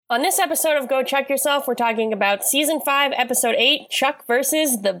On this episode of Go Chuck Yourself, we're talking about Season 5, Episode 8, Chuck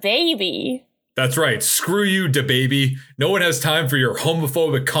versus the Baby. That's right. Screw you, DaBaby. No one has time for your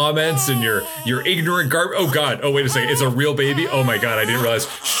homophobic comments and your ignorant garbage. Oh, God. Oh, wait a second. It's a real baby? Oh, my God. I didn't realize.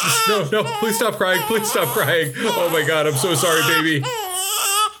 Shh, no. Please stop crying. Please stop crying. Oh, my God. I'm so sorry, baby.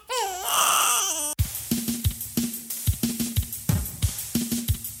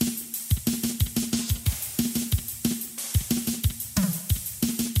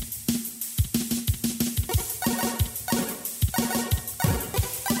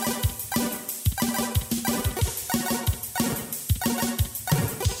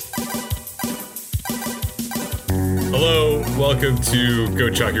 Welcome to Go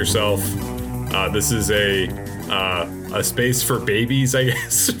Chuck Yourself. This is a space for babies, I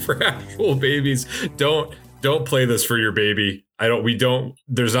guess, for actual babies. Don't play this for your baby.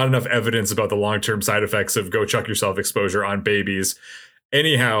 There's not enough evidence about the long-term side effects of Go Chuck Yourself exposure on babies.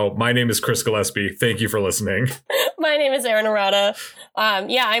 Anyhow, my name is Chris Gillespie. Thank you for listening. My name is Erin Arata.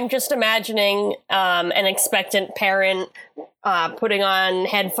 I'm just imagining an expectant parent putting on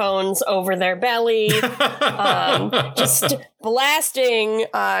headphones over their belly, just blasting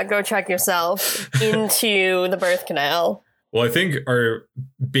Go Chuck Yourself into the birth canal. Well, I think our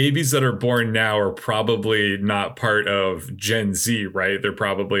babies that are born now are probably not part of Gen Z, right? They're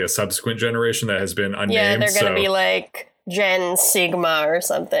probably a subsequent generation that has been unnamed. Yeah, they're going to be like Gen Sigma or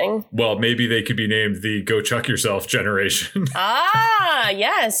something. Well, maybe they could be named the Go Chuck Yourself generation.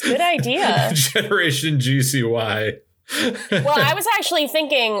 Yes, good idea. Generation GCY. Well, I was actually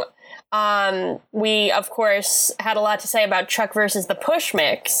thinking, we, of course, had a lot to say about Chuck versus the Push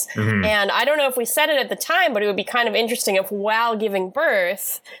Mix. Mm-hmm. And I don't know if we said it at the time, but it would be kind of interesting if while giving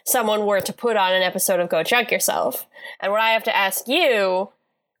birth, someone were to put on an episode of Go Chuck Yourself. And what I have to ask you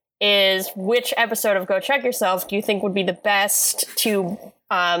is, which episode of Go Chuck Yourself do you think would be the best to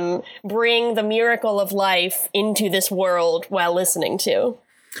bring the miracle of life into this world while listening to?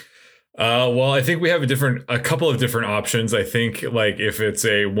 Well, I think we have a couple of different options. I think, like, if it's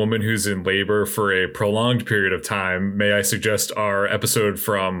a woman who's in labor for a prolonged period of time, may I suggest our episode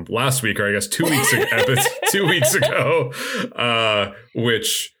from last week, or I guess 2 weeks ago, 2 weeks ago,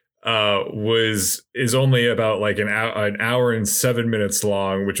 which is only about like an hour and 7 minutes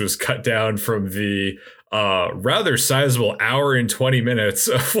long, which was cut down from the rather sizable hour and 20 minutes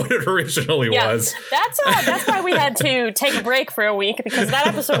of what it originally was. That's why we had to take a break for a week, because that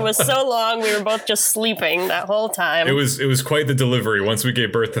episode was so long. We were both just sleeping that whole time. It was quite the delivery. Once we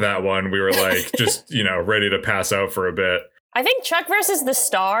gave birth to that one, we were like just, ready to pass out for a bit. I think Chuck versus the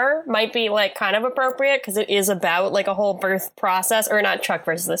Star might be like kind of appropriate, because it is about like a whole birth process. Or not Chuck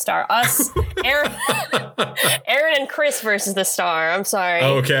versus the Star. Us, Erin and Chris versus the Star. I'm sorry.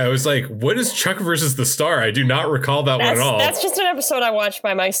 Oh, okay, I was like, what is Chuck versus the Star? I do not recall that one at all. That's just an episode I watched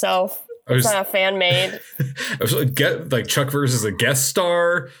by myself. It's not fan made. I was like Chuck versus a guest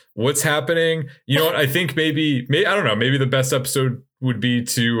star. What's happening? You know what? I think maybe I don't know. Maybe the best episode would be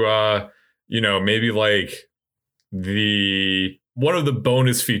to maybe like one of the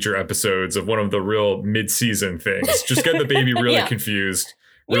bonus feature episodes of one of the real mid-season things. Just get the baby really confused,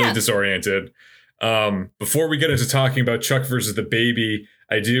 really disoriented. Before we get into talking about Chuck versus the Baby,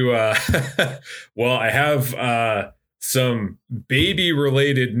 I do I have some baby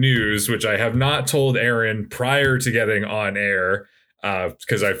related news, which I have not told Erin prior to getting on air,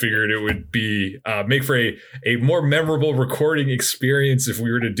 because I figured it would be make for a more memorable recording experience if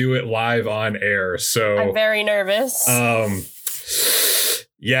we were to do it live on air. So I'm very nervous. I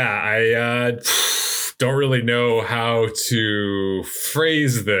don't really know how to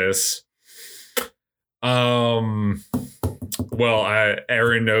phrase this. Erin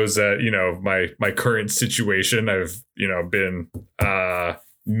knows that, my current situation. I've, been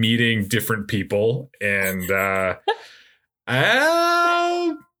meeting different people, and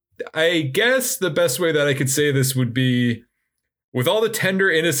I guess the best way that I could say this would be, with all the tender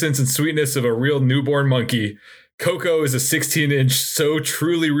innocence and sweetness of a real newborn monkey, Coco is a 16-inch, so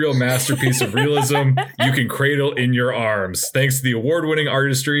truly real masterpiece of realism you can cradle in your arms, thanks to the award-winning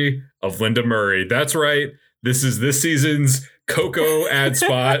artistry of Linda Murray. That's right. This is this season's Coco ad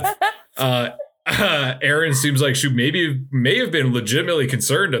spot. Erin seems like she may have been legitimately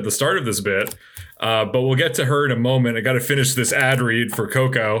concerned at the start of this bit. But we'll get to her in a moment. I got to finish this ad read for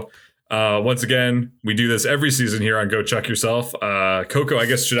Coco. Once again, we do this every season here on Go Chuck Yourself. Coco, I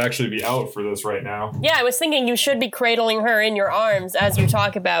guess, should actually be out for this right now. Yeah, I was thinking you should be cradling her in your arms as you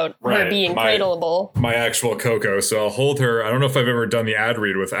talk about her being cradleable. My actual Coco. So I'll hold her. I don't know if I've ever done the ad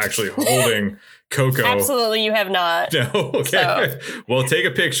read with actually holding Coco. Absolutely, you have not. No, okay. So. Well, take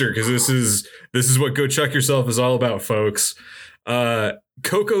a picture, because this is what Go Chuck Yourself is all about, folks.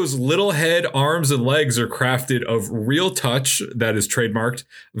 Coco's little head, arms, and legs are crafted of Real Touch, that is trademarked,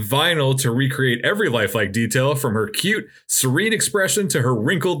 vinyl to recreate every lifelike detail from her cute, serene expression to her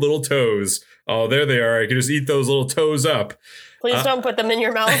wrinkled little toes. Oh, there they are. I can just eat those little toes up. Please don't put them in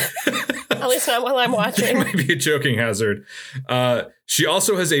your mouth. At least not while I'm watching. It might be a choking hazard. She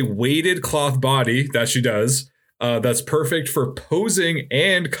also has a weighted cloth body, that she does, that's perfect for posing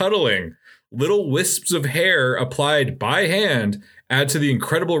and cuddling. Little wisps of hair applied by hand add to the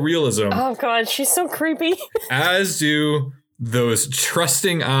incredible realism. Oh, God, she's so creepy. As do those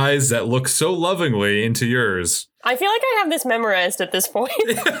trusting eyes that look so lovingly into yours. I feel like I have this memorized at this point.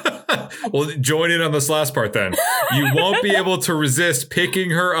 Well, join in on this last part then. You won't be able to resist picking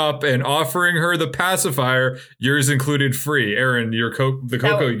her up and offering her the pacifier, yours included free. Aaron, the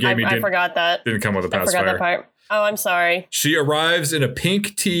Coco you gave me I forgot that. Didn't come with a pacifier. I forgot that part. Oh, I'm sorry. She arrives in a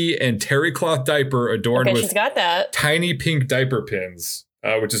pink tee and terry cloth diaper adorned with she's got that. tiny pink diaper pins,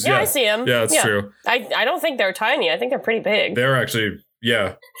 which is, I see them. Yeah, that's true. I don't think they're tiny. I think they're pretty big. They're actually,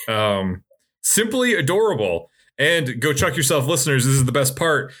 simply adorable. And go chuck yourself, listeners. This is the best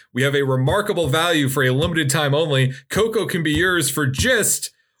part. We have a remarkable value for a limited time only. Coco can be yours for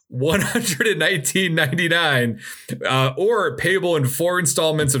just $119.99, or payable in 4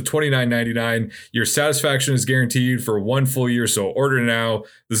 installments of $29.99. Your satisfaction is guaranteed for 1 full year, so order now.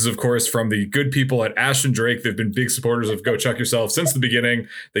 This is, of course, from the good people at Ashton Drake. They've been big supporters of Go Chuck Yourself since the beginning.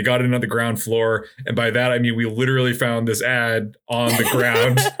 They got it on the ground floor, and by that I mean we literally found this ad on the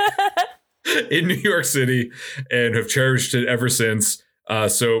ground in New York City and have cherished it ever since.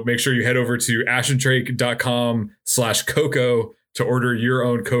 So make sure you head over to ashtondrake.com/Coco to order your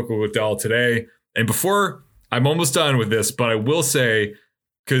own Coco with doll today. And before, I'm almost done with this, but I will say,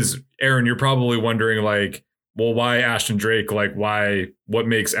 because Aaron, you're probably wondering, like, well, why Ashton Drake? Like, what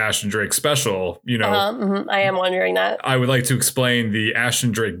makes Ashton Drake special? You know, I am wondering that. I would like to explain the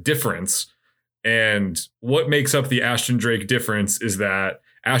Ashton Drake difference. And what makes up the Ashton Drake difference is that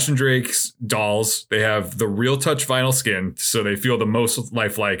Ashton Drake's dolls, they have the Real Touch vinyl skin, so they feel the most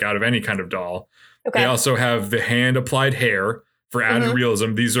lifelike out of any kind of doll. Okay. They also have the hand applied hair for added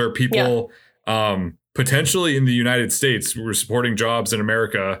realism. These are people potentially in the United States who are supporting jobs in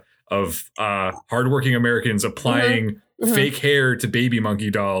America of hardworking Americans applying fake hair to baby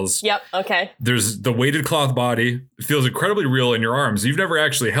monkey dolls. Yep. Okay. There's the weighted cloth body. It feels incredibly real in your arms. You've never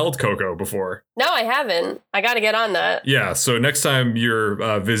actually held Coco before. No, I haven't. I got to get on that. Yeah. So next time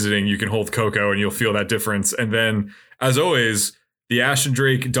you're visiting, you can hold Coco and you'll feel that difference. And then, as always, the Ashton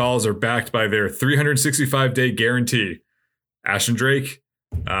Drake dolls are backed by their 365-day guarantee. Ashton Drake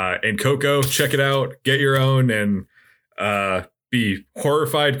and Coco, check it out. Get your own and be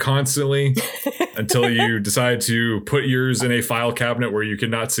horrified constantly until you decide to put yours in a file cabinet where you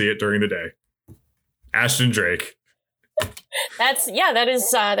cannot see it during the day. Ashton Drake. That is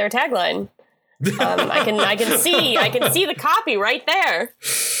their tagline. I can see the copy right there.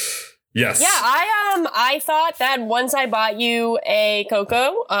 Yes. Yeah, I thought that once I bought you a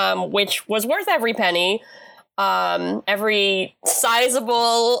Coco, which was worth every penny, every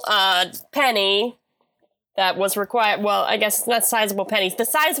sizable penny that was required. Well, I guess it's not sizable pennies. The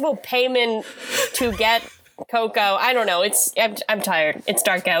sizable payment to get Coco. I don't know. I'm tired. It's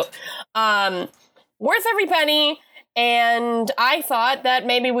dark out. Worth every penny. And I thought that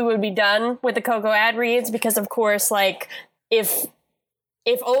maybe we would be done with the Coco ad reads because, of course, like if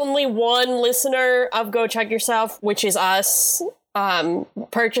only one listener of Go Check Yourself, which is us,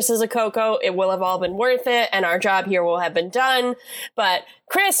 purchases a Coco, it will have all been worth it, and our job here will have been done. But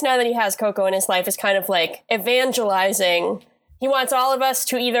Chris, now that he has Coco in his life, is kind of like evangelizing. He wants all of us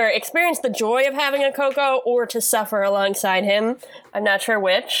to either experience the joy of having a Coco or to suffer alongside him. I'm not sure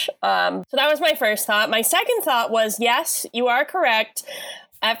which. So that was my first thought. My second thought was, yes, you are correct.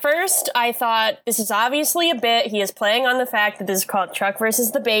 At first, I thought, this is obviously a bit. He is playing on the fact that this is called Truck versus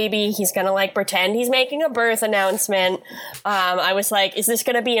the Baby. He's going to, like, pretend he's making a birth announcement. I was like, is this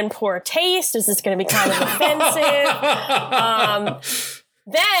going to be in poor taste? Is this going to be kind of offensive?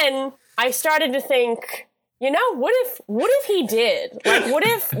 Then I started to think, you know, what if he did? Like, what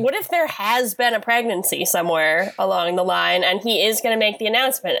if there has been a pregnancy somewhere along the line and he is going to make the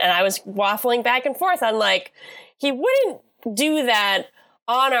announcement? And I was waffling back and forth on, like, he wouldn't do that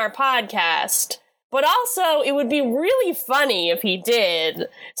on our podcast, but also it would be really funny if he did.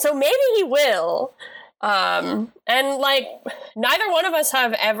 So maybe he will. And like, neither one of us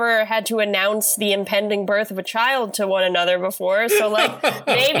have ever had to announce the impending birth of a child to one another before. So like,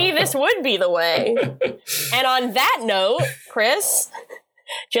 maybe this would be the way. And on that note, Chris,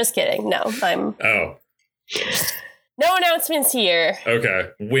 just kidding. No, no announcements here.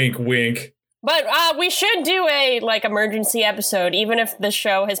 Okay. Wink, wink. But we should do a emergency episode, even if the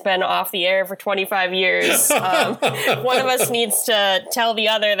show has been off the air for 25 years. One of us needs to tell the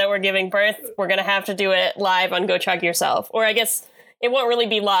other that we're giving birth. We're going to have to do it live on Go Chuck Yourself. Or I guess it won't really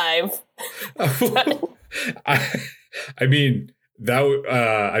be live. I mean,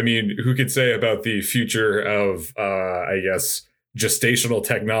 who could say about the future of, gestational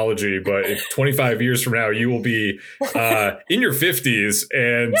technology, but if 25 years from now you will be in your 50s,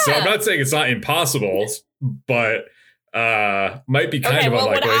 and so I'm not saying it's not impossible, but might be kind of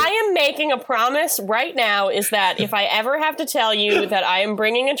unlikely. What I am making a promise right now is that if I ever have to tell you that I am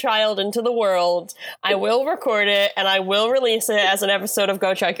bringing a child into the world, I will record it and I will release it as an episode of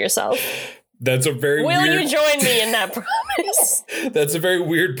Go Chuck Yourself. That's a very Will weird... you join me in that promise? That's a very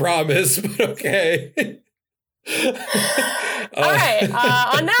weird promise, but okay. All right.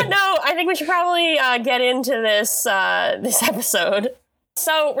 On that note, I think we should probably get into this episode.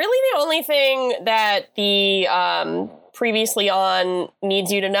 So, really, the only thing that the previously on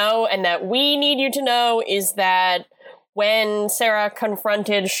needs you to know, and that we need you to know, is that when Sarah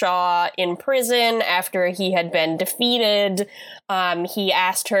confronted Shaw in prison after he had been defeated, he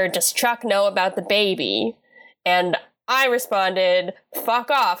asked her, "Does Chuck know about the baby?" And I responded, "Fuck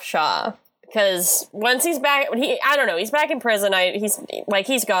off, Shaw." Because once he's back, he's back in prison. He's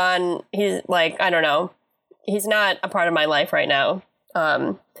gone. He's I don't know. He's not a part of my life right now.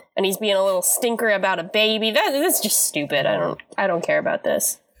 And he's being a little stinker about a baby. That's just stupid. I don't care about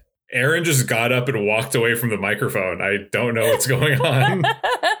this. Aaron just got up and walked away from the microphone. I don't know what's going on.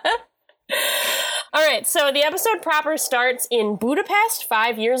 All right, so the episode proper starts in Budapest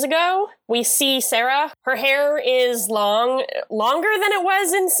 5 years ago. We see Sarah. Her hair is longer than it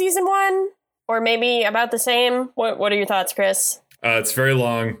was in season 1. Or maybe about the same. What are your thoughts, Chris? It's very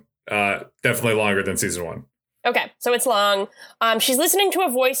long. Definitely longer than season 1. Okay, so it's long. She's listening to a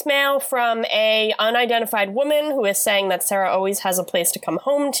voicemail from a unidentified woman who is saying that Sarah always has a place to come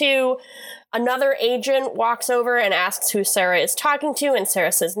home to. Another agent walks over and asks who Sarah is talking to, and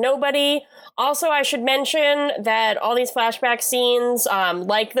Sarah says nobody. Also, I should mention that all these flashback scenes,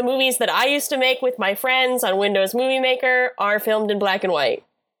 like the movies that I used to make with my friends on Windows Movie Maker, are filmed in black and white.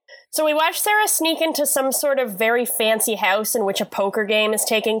 So we watch Sarah sneak into some sort of very fancy house in which a poker game is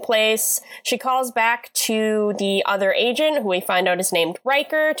taking place. She calls back to the other agent, who we find out is named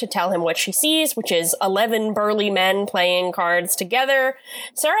Riker, to tell him what she sees, which is 11 burly men playing cards together.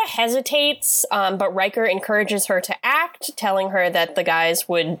 Sarah hesitates, but Riker encourages her to act, telling her that the guys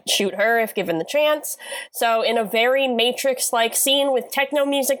would shoot her if given the chance. So in a very Matrix-like scene with techno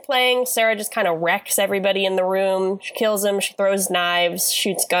music playing, Sarah just kind of wrecks everybody in the room. She kills them, she throws knives,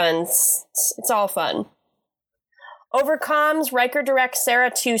 shoots guns. It's all fun. Over comms, Riker directs Sarah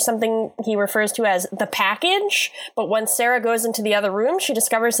to something he refers to as the package, but once Sarah goes into the other room, she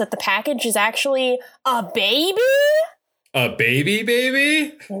discovers that the package is actually a baby? A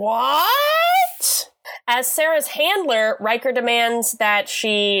baby? What? As Sarah's handler, Riker demands that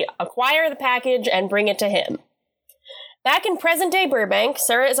she acquire the package and bring it to him. Back in present-day Burbank,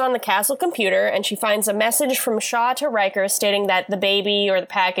 Sarah is on the castle computer, and she finds a message from Shaw to Riker stating that the baby, or the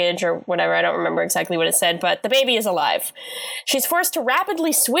package, or whatever, I don't remember exactly what it said, but the baby is alive. She's forced to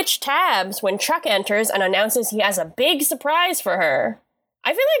rapidly switch tabs when Chuck enters and announces he has a big surprise for her.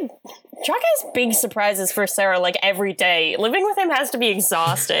 I feel like Chuck has big surprises for Sarah, every day. Living with him has to be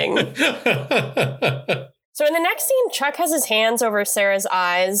exhausting. So in the next scene, Chuck has his hands over Sarah's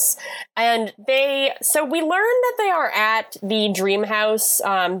eyes, and we learn that they are at the dream house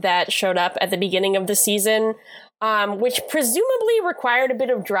that showed up at the beginning of the season, which presumably required a bit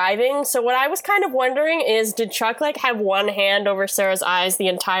of driving. So what I was kind of wondering is, did Chuck have one hand over Sarah's eyes the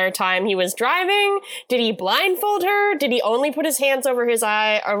entire time he was driving? Did he blindfold her? Did he only put his hands over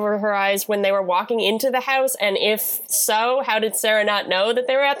her eyes when they were walking into the house? And if so, how did Sarah not know that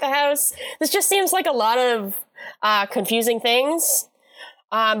they were at the house? This just seems like a lot of confusing things.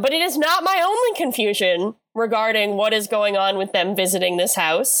 But it is not my only confusion regarding what is going on with them visiting this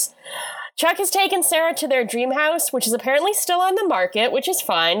house. Chuck has taken Sarah to their dream house, which is apparently still on the market, which is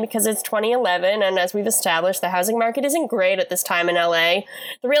fine because it's 2011, and as we've established, the housing market isn't great at this time in LA.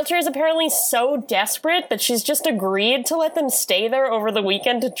 The realtor is apparently so desperate that she's just agreed to let them stay there over the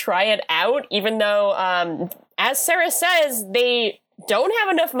weekend to try it out, even though, as Sarah says, they don't have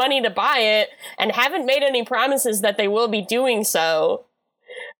enough money to buy it and haven't made any promises that they will be doing so.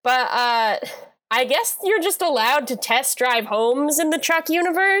 But, I guess you're just allowed to test drive homes in the Chuck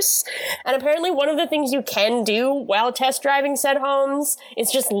universe. And apparently one of the things you can do while test driving said homes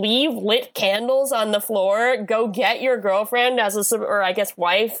is just leave lit candles on the floor, go get your girlfriend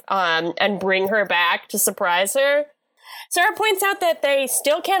wife, and bring her back to surprise her. Sarah points out that they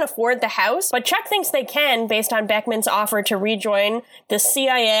still can't afford the house, but Chuck thinks they can based on Beckman's offer to rejoin the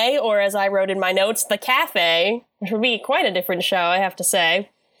CIA, or as I wrote in my notes, the cafe, which would be quite a different show, I have to say.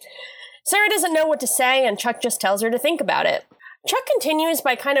 Sarah doesn't know what to say, and Chuck just tells her to think about it. Chuck continues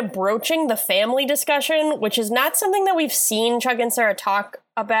by kind of broaching the family discussion, which is not something that we've seen Chuck and Sarah talk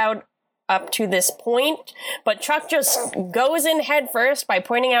about up to this point, but Chuck just goes in head first by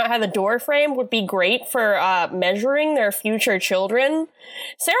pointing out how the door frame would be great for measuring their future children.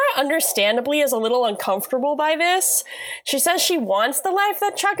 Sarah understandably is a little uncomfortable by this. She says she wants the life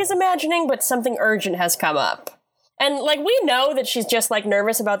that Chuck is imagining, but something urgent has come up. And, like, we know that she's just, like,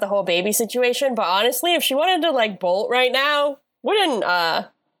 nervous about the whole baby situation, but honestly, if she wanted to, like, bolt right now, wouldn't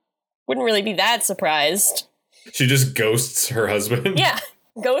really be that surprised. She just ghosts her husband? Yeah.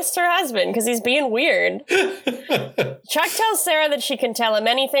 Ghosts her husband because he's being weird. Chuck tells Sarah that she can tell him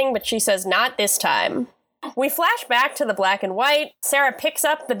anything, but she says not this time. We flash back to the black and white. Sarah picks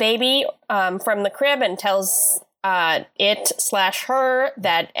up the baby from the crib and tells it/her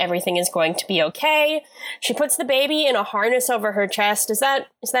that everything is going to be okay. She puts the baby in a harness over her chest. Is that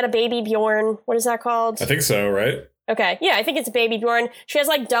a baby Bjorn? What is that called? I think so, right? Okay, yeah, I think it's a baby Bjorn. She has,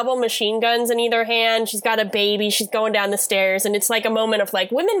 like, double machine guns in either hand. She's got a baby. She's going down the stairs. And it's, like, a moment of,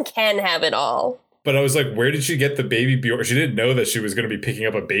 like, women can have it all. But I was like, where did she get the baby Bjorn? She didn't know that she was going to be picking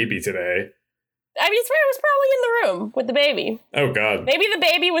up a baby today. I mean, it was probably in the room with the baby. Oh, God. Maybe the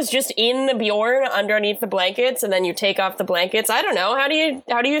baby was just in the Bjorn underneath the blankets, and then you take off the blankets. I don't know.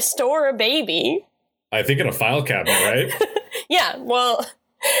 How do you store a baby? I think in a file cabinet, right? Yeah, well...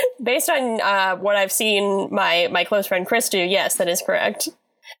 Based on what I've seen my close friend Chris do, yes, that is correct.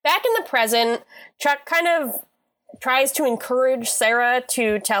 Back in the present, Chuck kind of tries to encourage Sarah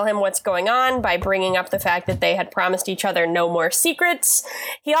to tell him what's going on by bringing up the fact that they had promised each other no more secrets.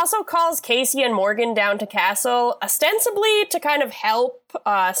 He also calls Casey and Morgan down to Castle, ostensibly to kind of help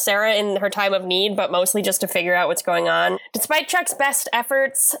Sarah in her time of need, but mostly just to figure out what's going on. Despite Chuck's best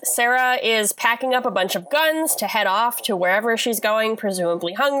efforts, Sarah is packing up a bunch of guns to head off to wherever she's going,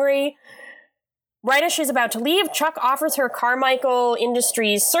 presumably hungry. Right as she's about to leave, Chuck offers her Carmichael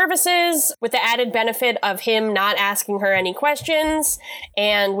Industries services with the added benefit of him not asking her any questions.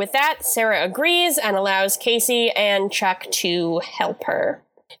 And with that, Sarah agrees and allows Casey and Chuck to help her.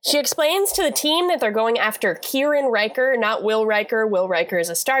 She explains to the team that they're going after Kieran Riker, not Will Riker. Will Riker is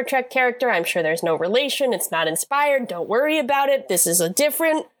a Star Trek character. I'm sure there's no relation. It's not inspired. Don't worry about it. This is a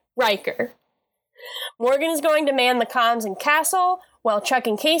different Riker. Morgan is going to man the comms in Castle, while Chuck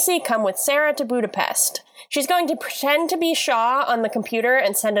and Casey come with Sarah to Budapest. She's going to pretend to be Shaw on the computer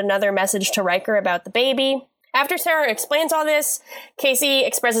and send another message to Riker about the baby. After Sarah explains all this, Casey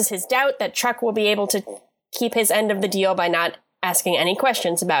expresses his doubt that Chuck will be able to keep his end of the deal by not asking any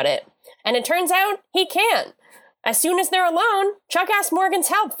questions about it. And it turns out he can. As soon as they're alone, Chuck asks Morgan's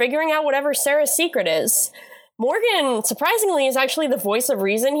help figuring out whatever Sarah's secret is. Morgan, surprisingly, is actually the voice of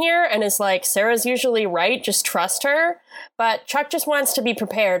reason here and is like, Sarah's usually right, just trust her. But Chuck just wants to be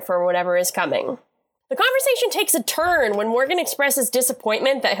prepared for whatever is coming. The conversation takes a turn when Morgan expresses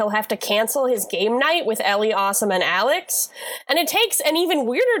disappointment that he'll have to cancel his game night with Ellie, Awesome, and Alex. And it takes an even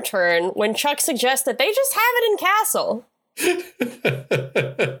weirder turn when Chuck suggests that they just have it in Castle.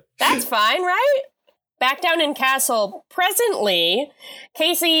 That's fine, right? Back down in Castle, presently,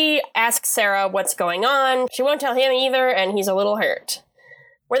 Casey asks Sarah what's going on. She won't tell him either, and he's a little hurt.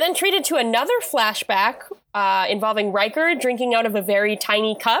 We're then treated to another flashback involving Riker drinking out of a very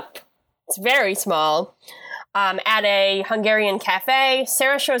tiny cup. It's very small. At a Hungarian cafe,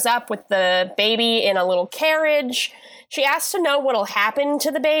 Sarah shows up with the baby in a little carriage. She asks to know what'll happen to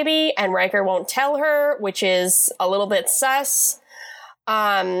the baby, and Riker won't tell her, which is a little bit sus.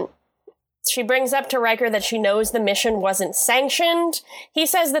 She brings up to Riker that she knows the mission wasn't sanctioned. He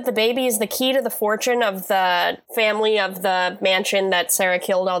says that the baby is the key to the fortune of the family of the mansion that Sarah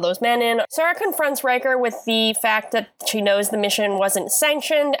killed all those men in. Sarah confronts Riker with the fact that she knows the mission wasn't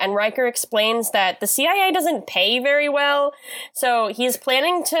sanctioned, and Riker explains that the CIA doesn't pay very well, so he's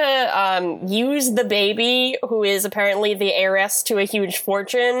planning to use the baby, who is apparently the heiress to a huge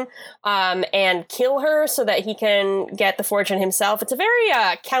fortune, and kill her so that he can get the fortune himself. It's a very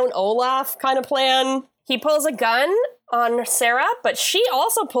Count Olaf kind of plan. He pulls a gun on Sarah, but she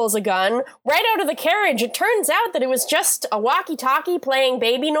also pulls a gun right out of the carriage. It turns out that it was just a walkie-talkie playing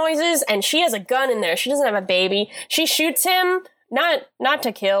baby noises, and she has a gun in there. She doesn't have a baby. She shoots him, not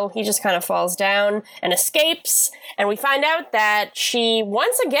to kill. He just kind of falls down and escapes. And we find out that she,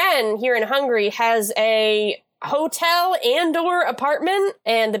 once again, here in Hungary, has a hotel and/or apartment,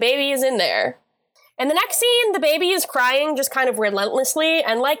 and the baby is in there. In the next scene, the baby is crying just kind of relentlessly,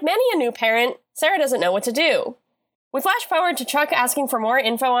 and like many a new parent, Sarah doesn't know what to do. We flash forward to Chuck asking for more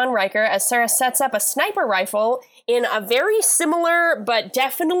info on Riker as Sarah sets up a sniper rifle in a very similar but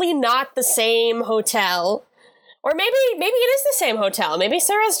definitely not the same hotel. Or maybe it is the same hotel. Maybe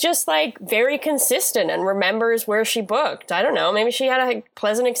Sarah's just like very consistent and remembers where she booked. I don't know. Maybe she had a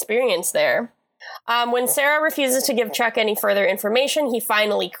pleasant experience there. When Sarah refuses to give Chuck any further information, he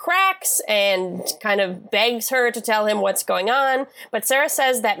finally cracks and kind of begs her to tell him what's going on. But Sarah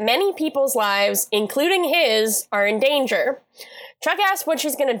says that many people's lives, including his, are in danger. Chuck asks what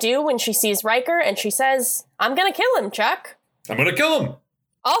she's going to do when she sees Riker, and she says, "I'm going to kill him, Chuck." I'm going to kill him.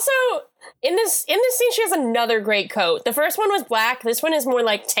 Also, in this scene, she has another great coat. The first one was black. This one is more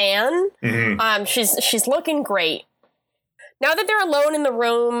like tan. Mm-hmm. She's looking great. Now that they're alone in the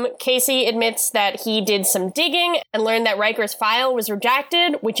room, Casey admits that he did some digging and learned that Riker's file was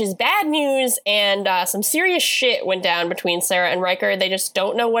redacted, which is bad news, and some serious shit went down between Sarah and Riker. They just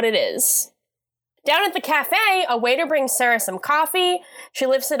don't know what it is. Down at the cafe, a waiter brings Sarah some coffee. She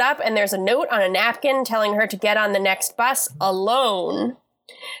lifts it up, and there's a note on a napkin telling her to get on the next bus alone.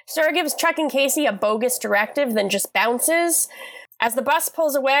 Sarah gives Chuck and Casey a bogus directive, then just bounces. As the bus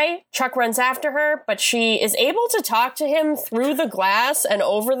pulls away, Chuck runs after her, but she is able to talk to him through the glass and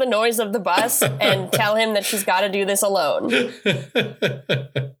over the noise of the bus and tell him that she's got to do this alone.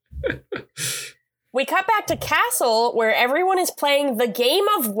 We cut back to Castle, where everyone is playing the game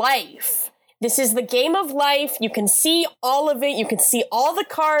of life. This is the game of life. You can see all of it. You can see all the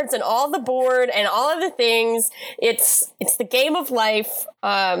cards and all the board and all of the things. It's the game of life.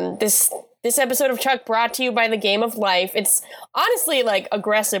 This episode of Chuck brought to you by the Game of Life. It's honestly like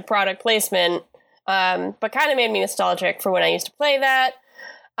aggressive product placement, but kind of made me nostalgic for when I used to play that.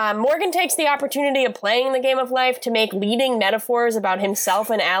 Morgan takes the opportunity of playing the Game of Life to make leading metaphors about himself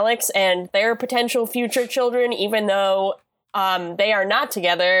and Alex and their potential future children, even though they are not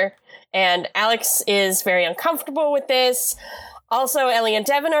together. And Alex is very uncomfortable with this. Also, Ellie and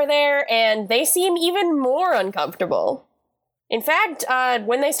Devin are there, and they seem even more uncomfortable. In fact,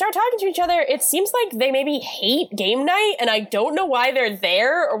 when they start talking to each other, it seems like they maybe hate game night, and I don't know why they're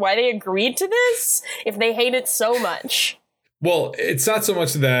there or why they agreed to this if they hate it so much. Well, it's not so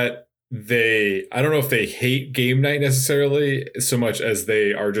much that I don't know if they hate game night necessarily so much as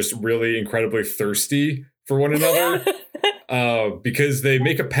they are just really incredibly thirsty for one another. Because they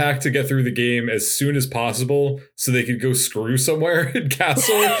make a pact to get through the game as soon as possible so they could go screw somewhere in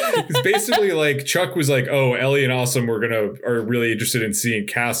Castle. It's basically like Chuck was like, "Oh, Ellie and Awesome are really interested in seeing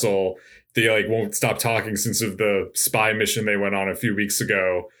Castle. They like won't stop talking since of the spy mission they went on a few weeks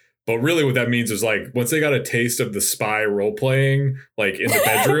ago." But really what that means is like once they got a taste of the spy role playing like in the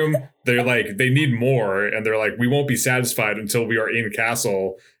bedroom, they're like they need more, and they're like, "We won't be satisfied until we are in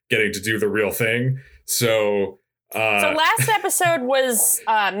Castle getting to do the real thing." So last episode was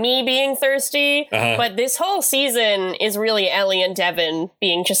me being thirsty, but this whole season is really Ellie and Devin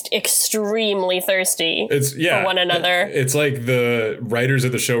being just extremely thirsty for one another. It's like the writers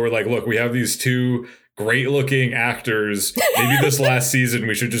of the show were like, "Look, we have these two great-looking actors. Maybe this last season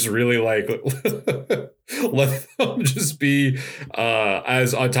we should just really like let them just be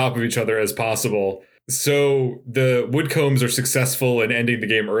as on top of each other as possible." So the Woodcombs are successful in ending the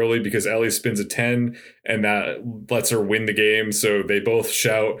game early because Ellie spins a 10 and that lets her win the game. So they both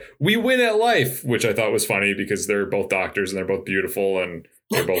shout, "We win at life," which I thought was funny because they're both doctors and they're both beautiful and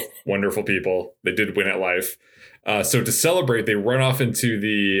they're both wonderful people. They did win at life. So to celebrate, they run off into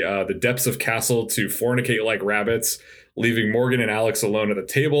the depths of Castle to fornicate like rabbits, leaving Morgan and Alex alone at the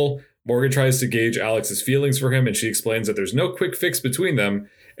table. Morgan tries to gauge Alex's feelings for him, and she explains that there's no quick fix between them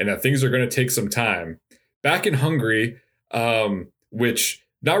and that things are going to take some time. Back in Hungary, which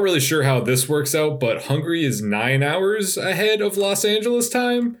not really sure how this works out, but Hungary is 9 hours ahead of Los Angeles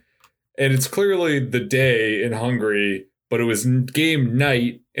time. And it's clearly the day in Hungary, but it was game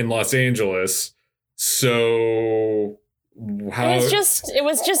night in Los Angeles. So it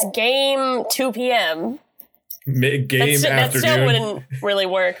was just game 2 p.m. Game afternoon. That still wouldn't really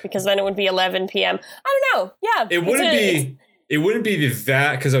work because then it would be 11 p.m. I don't know. Yeah. It wouldn't be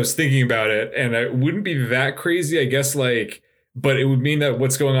that, because I was thinking about it, and it wouldn't be that crazy, I guess, like, but it would mean that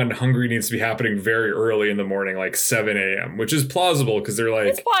what's going on in Hungary needs to be happening very early in the morning, like 7 a.m., which is plausible because they're like...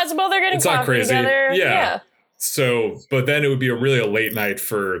 It's plausible. They're getting coffee crazy together. Yeah. So, but then it would be a late night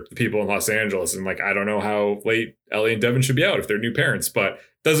for the people in Los Angeles, and like, I don't know how late Ellie and Devin should be out if they're new parents, but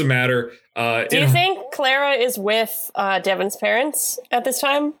doesn't matter. Do you think Clara is with Devin's parents at this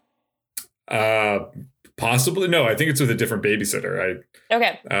time? Possibly. No, I think it's with a different babysitter.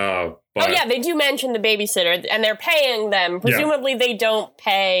 Okay. They do mention the babysitter, and they're paying them. Presumably, they don't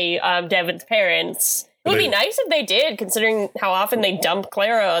pay Devin's parents. It would be nice if they did, considering how often they dump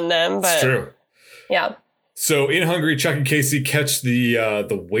Clara on them. But, it's true. Yeah. So in Hungary, Chuck and Casey catch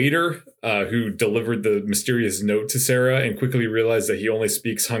the waiter who delivered the mysterious note to Sarah and quickly realize that he only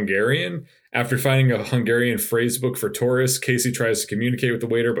speaks Hungarian. After finding a Hungarian phrase book for tourists, Casey tries to communicate with the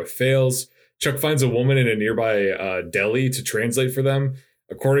waiter but fails. Chuck finds a woman in a nearby deli to translate for them.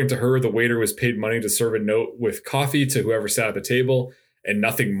 According to her, the waiter was paid money to serve a note with coffee to whoever sat at the table and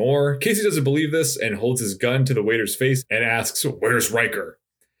nothing more. Casey doesn't believe this and holds his gun to the waiter's face and asks, "Where's Riker?"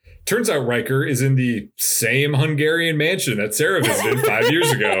 Turns out Riker is in the same Hungarian mansion that Sarah visited 5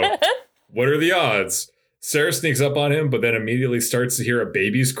 years ago. What are the odds? Sarah sneaks up on him, but then immediately starts to hear a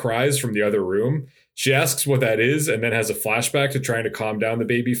baby's cries from the other room. She asks what that is and then has a flashback to trying to calm down the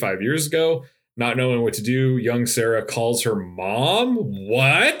baby 5 years ago. Not knowing what to do, young Sarah calls her mom.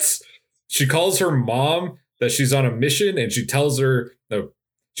 What? She calls her mom that she's on a mission, and she tells her mom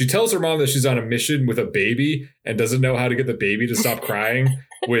that she's on a mission with a baby and doesn't know how to get the baby to stop crying,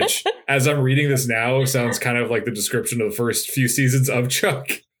 which, as I'm reading this now, sounds kind of like the description of the first few seasons of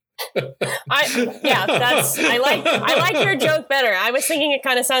Chuck. I like your joke better. I was thinking it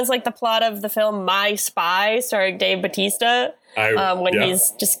kind of sounds like the plot of the film My Spy, starring Dave Bautista,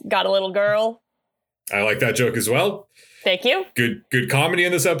 he's just got a little girl. I like that joke as well. Thank you. Good comedy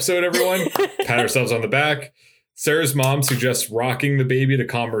in this episode, everyone. Pat ourselves on the back. Sarah's mom suggests rocking the baby to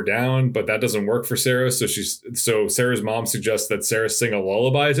calm her down, but that doesn't work for Sarah. So Sarah's mom suggests that Sarah sing a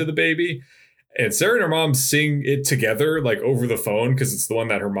lullaby to the baby. And Sarah and her mom sing it together, like over the phone, because it's the one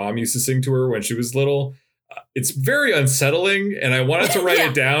that her mom used to sing to her when she was little. It's very unsettling, and I wanted to write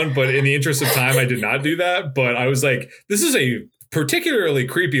it down, but in the interest of time, I did not do that. But I was like, this is a particularly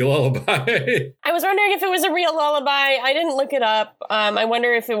creepy lullaby. I was wondering if it was a real lullaby. I didn't look it up. I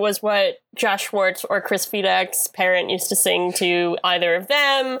wonder if it was what Josh Schwartz or Chris Fedek's parent used to sing to either of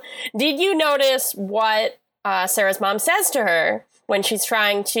them. Did you notice what Sarah's mom says to her when she's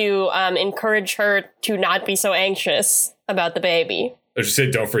trying to encourage her to not be so anxious about the baby? Did she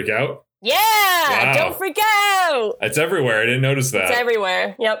say, "Don't freak out"? Yeah, wow. Don't freak out. It's everywhere. I didn't notice that. It's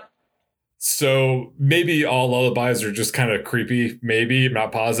everywhere. Yep. So maybe all lullabies are just kind of creepy. Maybe, I'm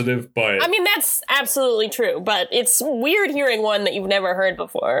not positive, but... I mean, that's absolutely true, but it's weird hearing one that you've never heard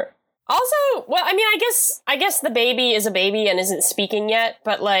before. Also, well, I mean, I guess the baby is a baby and isn't speaking yet,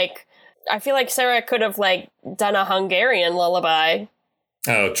 but, like, I feel like Sarah could have, like, done a Hungarian lullaby.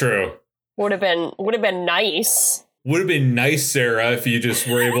 Oh, true. Would have been nice. Would have been nice, Sarah, if you just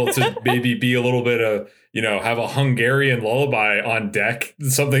were able to maybe be a little bit of, have a Hungarian lullaby on deck.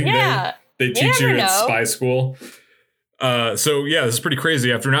 Something they teach you in spy school. So this is pretty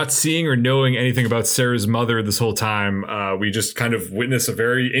crazy. After not seeing or knowing anything about Sarah's mother this whole time, we just kind of witness a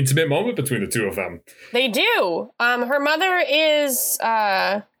very intimate moment between the two of them. They do. Her mother is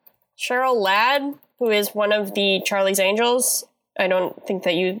Cheryl Ladd, who is one of the Charlie's Angels. I don't think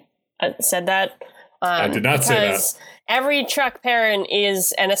that you said that. I did not say that. Every Chuck parent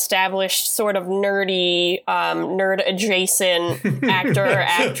is an established sort of nerdy, nerd-adjacent actor or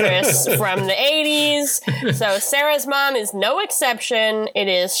actress from the 80s. So Sarah's mom is no exception. It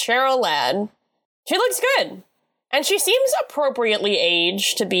is Cheryl Ladd. She looks good. And she seems appropriately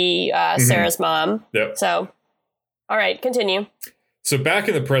aged to be Sarah's mom. Yep. So, all right, continue. So back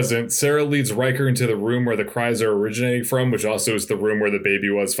in the present, Sarah leads Riker into the room where the cries are originating from, which also is the room where the baby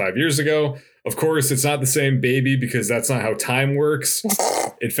was 5 years ago. Of course, it's not the same baby because that's not how time works.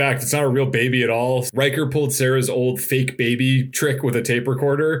 In fact, it's not a real baby at all. Riker pulled Sarah's old fake baby trick with a tape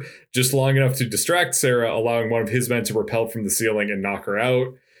recorder just long enough to distract Sarah, allowing one of his men to rappel from the ceiling and knock her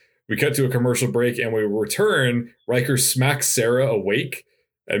out. We cut to a commercial break and we return. Riker smacks Sarah awake.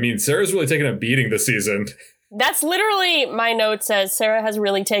 I mean, Sarah's really taken a beating this season. That's literally my note says Sarah has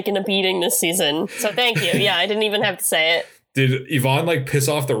really taken a beating this season. So thank you. Yeah, I didn't even have to say it. Did Yvonne piss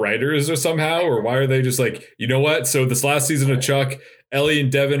off the writers or somehow? Or why are they just like, you know what? So this last season of Chuck, Ellie and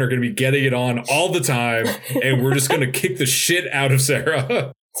Devin are going to be getting it on all the time. And we're just going to kick the shit out of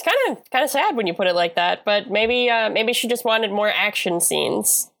Sarah. It's kind of sad when you put it like that. But maybe she just wanted more action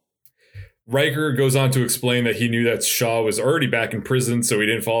scenes. Riker goes on to explain that he knew that Shaw was already back in prison, so he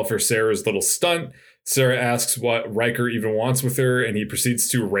didn't fall for Sarah's little stunt. Sarah asks what Riker even wants with her, and he proceeds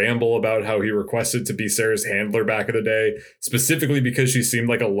to ramble about how he requested to be Sarah's handler back in the day, specifically because she seemed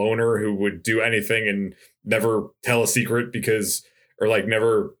like a loner who would do anything and never tell a secret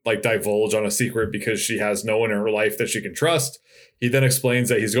never divulge on a secret because she has no one in her life that she can trust. He then explains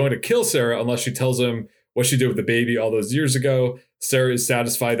that he's going to kill Sarah unless she tells him what she did with the baby all those years ago. Sarah is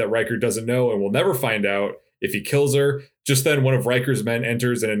satisfied that Riker doesn't know and will never find out if he kills her. Just then, one of Riker's men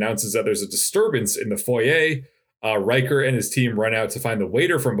enters and announces that there's a disturbance in the foyer. Riker and his team run out to find the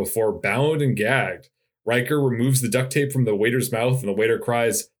waiter from before, bound and gagged. Riker removes the duct tape from the waiter's mouth, and the waiter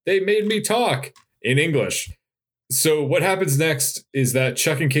cries, "They made me talk!" in English. So what happens next is that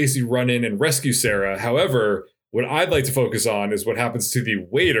Chuck and Casey run in and rescue Sarah. However, what I'd like to focus on is what happens to the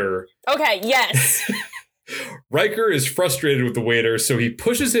waiter. Okay, yes. Riker is frustrated with the waiter, so he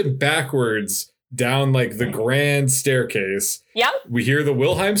pushes him backwards down like the grand staircase. Yep. We hear the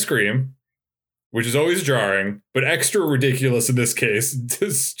Wilhelm scream, which is always jarring, but extra ridiculous in this case.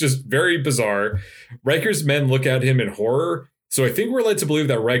 It's just very bizarre. Riker's men look at him in horror. So I think we're led to believe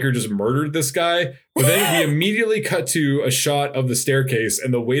that Riker just murdered this guy. But then we immediately cut to a shot of the staircase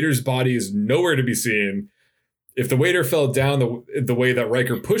and the waiter's body is nowhere to be seen. If the waiter fell down the way that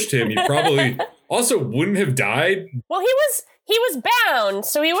Riker pushed him, he probably also wouldn't have died. Well, he was bound,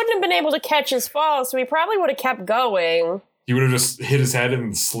 so he wouldn't have been able to catch his fall, so he probably would have kept going. He would have just hit his head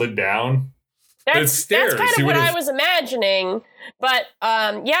and slid down. That's kind of what I was imagining. But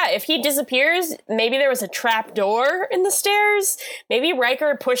yeah, if he disappears, maybe there was a trap door in the stairs. Maybe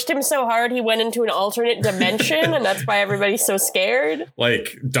Riker pushed him so hard he went into an alternate dimension, and that's why everybody's so scared.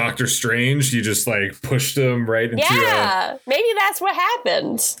 Like Doctor Strange, he just like pushed him right into maybe that's what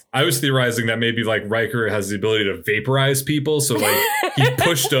happened. I was theorizing that maybe like Riker has the ability to vaporize people. So like he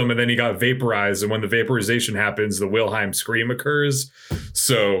pushed him and then he got vaporized. And when the vaporization happens, the Wilhelm scream occurs.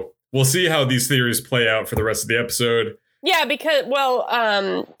 So we'll see how these theories play out for the rest of the episode. Yeah, because,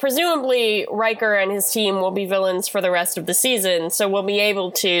 presumably Riker and his team will be villains for the rest of the season, so we'll be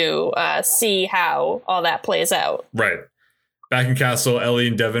able to see how all that plays out. Right. Back in Castle, Ellie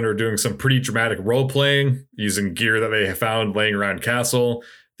and Devin are doing some pretty dramatic role-playing, using gear that they have found laying around Castle.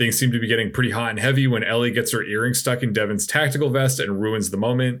 Things seem to be getting pretty hot and heavy when Ellie gets her earring stuck in Devin's tactical vest and ruins the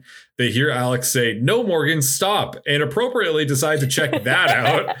moment. They hear Alex say, "No, Morgan, stop," and appropriately decide to check that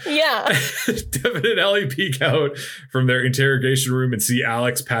out. Yeah. Devin and Ellie peek out from their interrogation room and see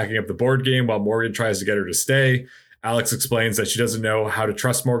Alex packing up the board game while Morgan tries to get her to stay. Alex explains that she doesn't know how to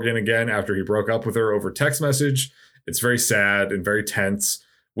trust Morgan again after he broke up with her over text message. It's very sad and very tense.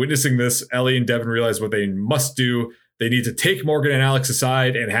 Witnessing this, Ellie and Devin realize what they must do. They need to take Morgan and Alex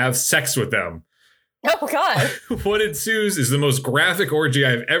aside and have sex with them. Oh, God. What ensues is the most graphic orgy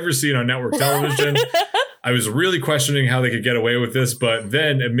I've ever seen on network television. I was really questioning how they could get away with this, but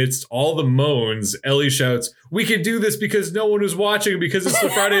then amidst all the moans, Ellie shouts, "We can do this because no one was watching because it's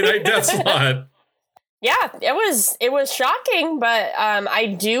the Friday night death slot." Yeah, it was shocking, but I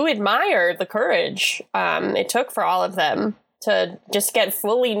do admire the courage it took for all of them to just get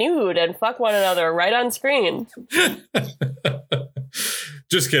fully nude and fuck one another right on screen.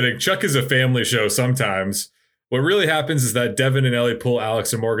 Just kidding. Chuck is a family show sometimes. What really happens is that Devin and Ellie pull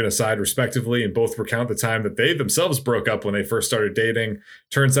Alex and Morgan aside respectively and both recount the time that they themselves broke up when they first started dating.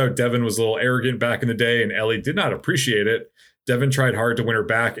 Turns out Devin was a little arrogant back in the day and Ellie did not appreciate it. Devin tried hard to win her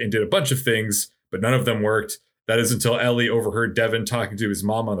back and did a bunch of things, but none of them worked. That is until Ellie overheard Devin talking to his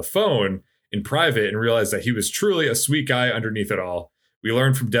mom on the phone in private and realized that he was truly a sweet guy underneath it all. We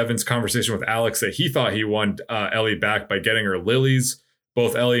learned from Devin's conversation with Alex that he thought he won Ellie back by getting her lilies.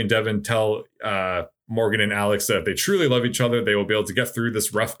 Both Ellie and Devin tell Morgan and Alex that if they truly love each other, they will be able to get through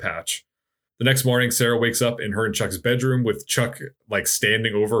this rough patch. The next morning, Sarah wakes up in her and Chuck's bedroom with Chuck like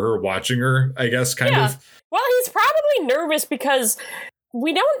standing over her, watching her, I guess, kind of. Well, he's probably nervous because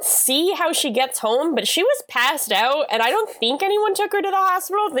we don't see how she gets home, but she was passed out, and I don't think anyone took her to the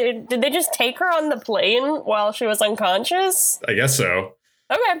hospital. Did they just take her on the plane while she was unconscious? I guess so.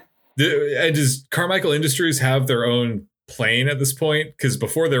 Okay. Does Carmichael Industries have their own plane at this point? Because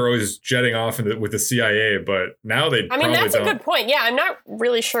before they were always jetting off with the CIA, but now they I mean, that's a good point. Yeah, I'm not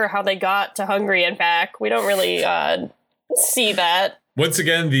really sure how they got to Hungary and back. We don't really see that. Once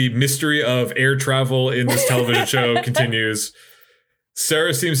again, the mystery of air travel in this television show continues.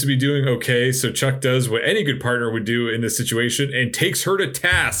 Sarah seems to be doing okay, so Chuck does what any good partner would do in this situation and takes her to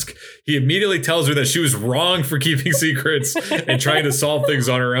task. He immediately tells her that she was wrong for keeping secrets and trying to solve things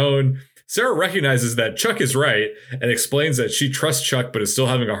on her own. Sarah recognizes that Chuck is right and explains that she trusts Chuck but is still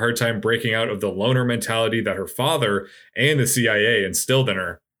having a hard time breaking out of the loner mentality that her father and the CIA instilled in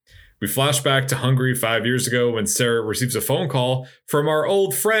her. We flash back to Hungary 5 years ago when Sarah receives a phone call from our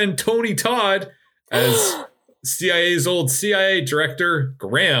old friend Tony Todd as CIA's old CIA director,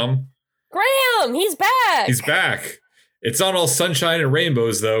 Graham. Graham, he's back. He's back. It's not all sunshine and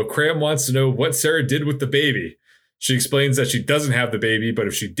rainbows, though. Graham wants to know what Sarah did with the baby. She explains that she doesn't have the baby, but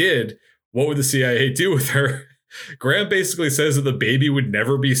if she did, what would the CIA do with her? Graham basically says that the baby would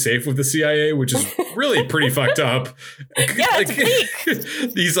never be safe with the CIA, which is really pretty fucked up. Yeah,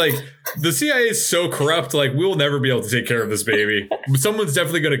 it's he's like, the CIA is so corrupt, like, we'll never be able to take care of this baby. Someone's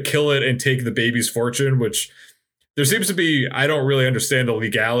definitely going to kill it and take the baby's fortune, which there seems to be, I don't really understand the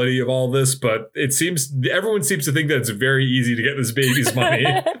legality of all this, but everyone seems to think that it's very easy to get this baby's money.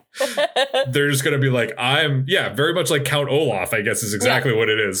 They're just going to be like, very much like Count Olaf, I guess is exactly what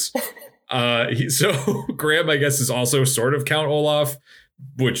it is. So Graham, I guess, is also sort of Count Olaf,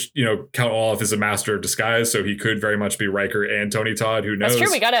 which, Count Olaf is a master of disguise, so he could very much be Riker and Tony Todd. Who knows? That's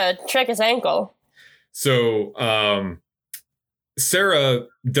true. We gotta check his ankle. So Sarah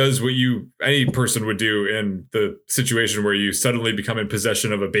does what any person would do in the situation where you suddenly become in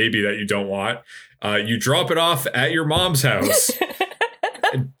possession of a baby that you don't want. You drop it off at your mom's house.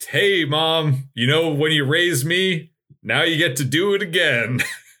 And, hey, Mom, when you raised me, now you get to do it again.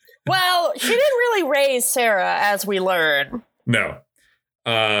 Well, she didn't really raise Sarah, as we learn. No.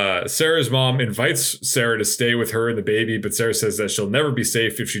 Sarah's mom invites Sarah to stay with her and the baby, but Sarah says that she'll never be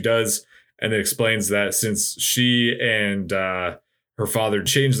safe if she does, and then explains that since she and her father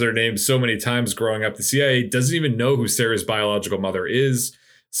changed their names so many times growing up, the CIA doesn't even know who Sarah's biological mother is.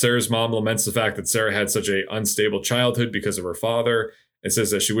 Sarah's mom laments the fact that Sarah had such an unstable childhood because of her father, and says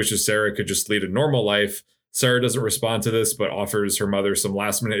that she wishes Sarah could just lead a normal life. Sarah doesn't respond to this, but offers her mother some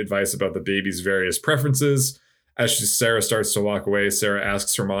last-minute advice about the baby's various preferences. As Sarah starts to walk away, Sarah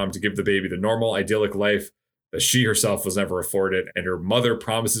asks her mom to give the baby the normal, idyllic life that she herself was never afforded, and her mother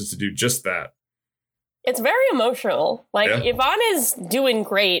promises to do just that. It's very emotional. Yvonne is doing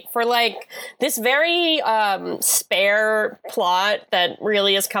great for, this very spare plot that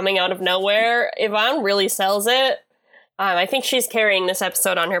really is coming out of nowhere. Yvonne really sells it. I think she's carrying this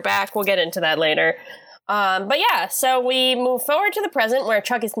episode on her back. We'll get into that later. But yeah, so we move forward to the present where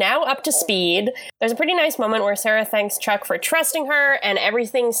Chuck is now up to speed. There's a pretty nice moment where Sarah thanks Chuck for trusting her, and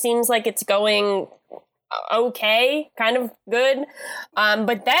everything seems like it's going okay, kind of good.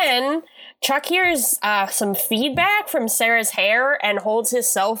 But then Chuck hears some feedback from Sarah's hair and holds his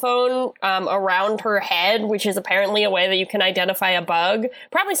cell phone around her head, which is apparently a way that you can identify a bug.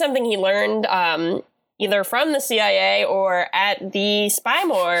 Probably something he learned either from the CIA or at the spy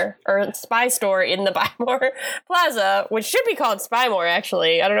store in the Bymore Plaza, which should be called Spymore,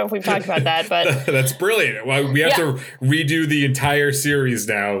 actually. I don't know if we've talked about that, but... That's brilliant. Well, we have to redo the entire series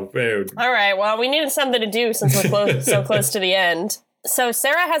now. All right, well, we needed something to do since we're so close to the end. So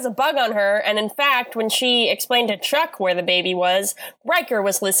Sarah has a bug on her, and in fact, when she explained to Chuck where the baby was, Riker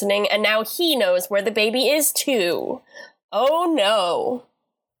was listening, and now he knows where the baby is, too. Oh, no.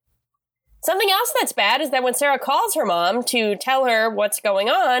 Something else that's bad is that when Sarah calls her mom to tell her what's going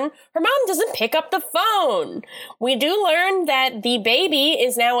on, her mom doesn't pick up the phone. We do learn that the baby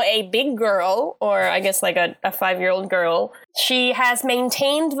is now a big girl, or I guess like a 5-year-old girl. She has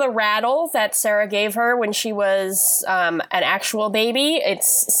maintained the rattle that Sarah gave her when she was an actual baby.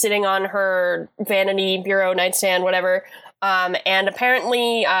 It's sitting on her vanity bureau, nightstand, whatever. And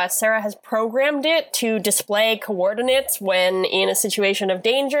apparently Sarah has programmed it to display coordinates when in a situation of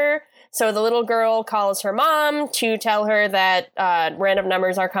danger. So the little girl calls her mom to tell her that random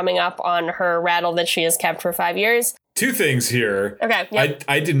numbers are coming up on her rattle that she has kept for 5 years. Two things here. Okay. Yep.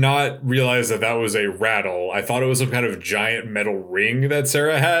 I did not realize that was a rattle. I thought it was some kind of giant metal ring that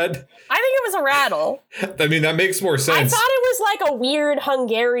Sarah had. I think it was a rattle. I mean, that makes more sense. I thought it was like a weird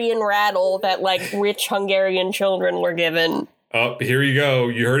Hungarian rattle that rich Hungarian children were given. Oh, here you go.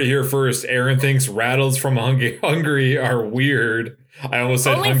 You heard it here first. Aaron thinks rattles from Hungary are weird. I almost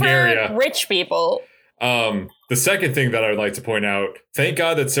said Only Hungaria. For rich people. The second thing that I would like to point out, thank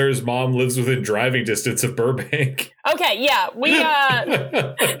God that Sarah's mom lives within driving distance of Burbank. Okay, yeah. We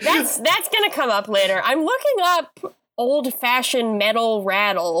that's gonna come up later. I'm looking up old-fashioned metal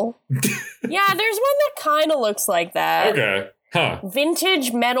rattle. Yeah, there's one that kind of looks like that. Okay. Huh.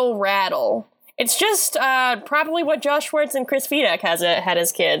 Vintage metal rattle. It's just probably what Josh Schwartz and Chris Fedak had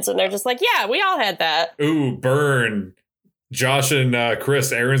as kids, and they're just like, yeah, we all had that. Ooh, burn. Josh and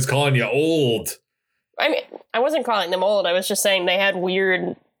Chris, Aaron's calling you old. I mean, I wasn't calling them old. I was just saying they had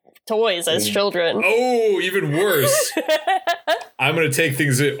weird toys as children. Oh, even worse. I'm going to take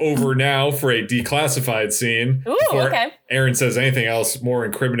things over now for a declassified scene. Ooh, okay. Aaron says anything else more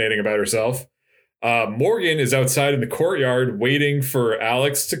incriminating about herself. Morgan is outside in the courtyard waiting for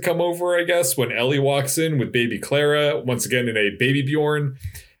Alex to come over, I guess, when Ellie walks in with baby Clara, once again in a baby Bjorn.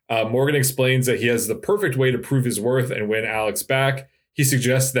 Morgan explains that he has the perfect way to prove his worth and win Alex back. He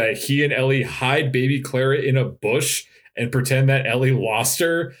suggests that he and Ellie hide baby Clara in a bush and pretend that Ellie lost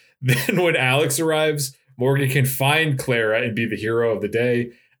her. Then when Alex arrives, Morgan can find Clara and be the hero of the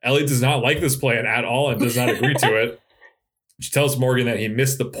day. Ellie does not like this plan at all and does not agree to it. She tells Morgan that he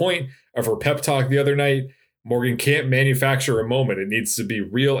missed the point of her pep talk the other night. Morgan can't manufacture a moment. It needs to be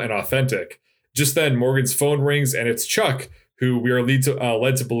real and authentic. Just then, Morgan's phone rings and it's Chuck, who we are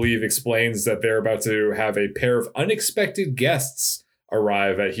led to believe explains that they're about to have a pair of unexpected guests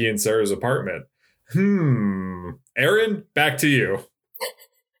arrive at he and Sarah's apartment. Aaron, back to you.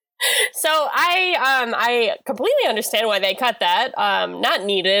 So I completely understand why they cut that. Not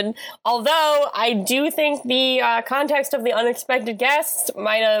needed. Although I do think the context of the unexpected guests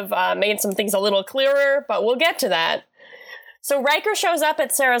might have made some things a little clearer, but we'll get to that. So Riker shows up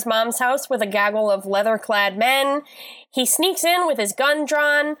at Sarah's mom's house with a gaggle of leather-clad men. He sneaks in with his gun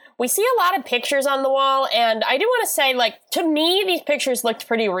drawn. We see a lot of pictures on the wall, and I do want to say, like, to me, these pictures looked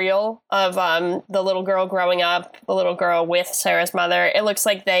pretty real of the little girl growing up, the little girl with Sarah's mother. It looks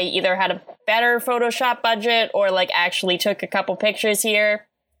like they either had a better Photoshop budget or, like, actually took a couple pictures here.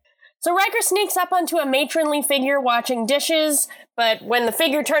 So Riker sneaks up onto a matronly figure watching dishes, but when the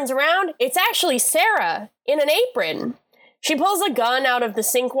figure turns around, it's actually Sarah in an apron. She pulls a gun out of the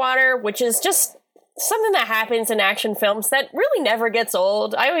sink water, which is just something that happens in action films that really never gets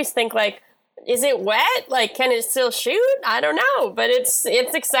old. I always think, like, is it wet? Like, can it still shoot? I don't know, but it's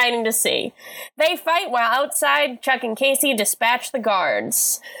exciting to see. They fight while outside, Chuck and Casey dispatch the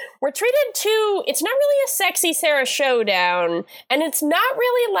guards. We're treated to, it's not really a sexy Sarah showdown, and it's not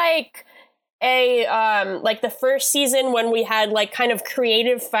really like like the first season when we had like kind of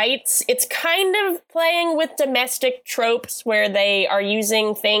creative fights. It's kind of playing with domestic tropes where they are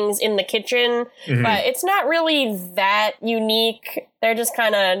using things in the kitchen, but it's not really that unique. They're just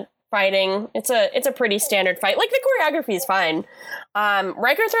kind of fighting. It's a pretty standard fight. Like, the choreography is fine.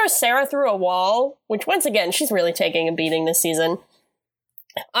 Riker throws Sarah through a wall, which once again, she's really taking a beating this season.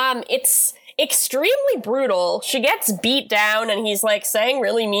 It's extremely brutal. She gets beat down and he's like saying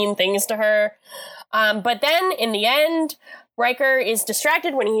really mean things to her. But then in the end, Riker is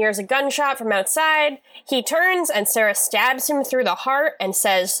distracted when he hears a gunshot from outside. He turns and Sarah stabs him through the heart and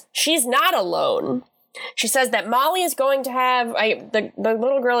says she's not alone. She says that Molly is going to have the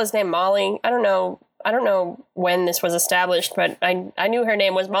little girl is named Molly. I don't know when this was established, but I knew her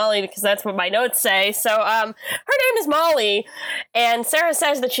name was Molly because that's what my notes say. So her name is Molly, and Sarah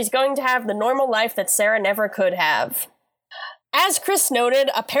says that she's going to have the normal life that Sarah never could have. As Chris noted,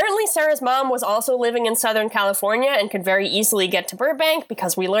 apparently Sarah's mom was also living in Southern California and could very easily get to Burbank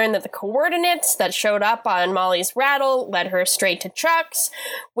because we learned that the coordinates that showed up on Molly's rattle led her straight to Chuck's.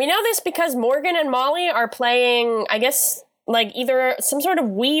 We know this because Morgan and Molly are playing, I guess, like either some sort of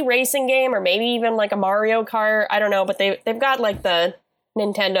Wii racing game or maybe even like a Mario Kart. I don't know, but they've got like the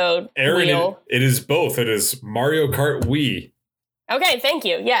Nintendo wheel. It is both. It is Mario Kart Wii. Okay, thank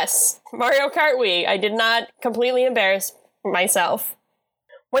you. Yes, Mario Kart Wii. I did not completely embarrass myself.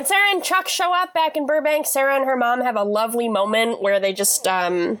 When Sarah and Chuck show up back in Burbank, Sarah and her mom have a lovely moment where they just,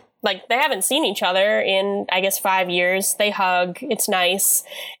 like, they haven't seen each other in, I guess, 5 years. They hug. It's nice.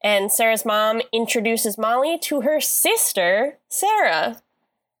 And Sarah's mom introduces Molly to her sister, Sarah.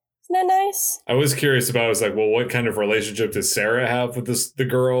 Isn't that nice? I was curious about, I was like, well, what kind of relationship does Sarah have with the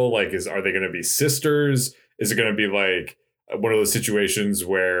girl? Like, are they going to be sisters? Is it going to be like one of those situations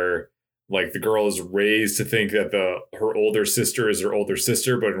where, like, the girl is raised to think that her older sister is her older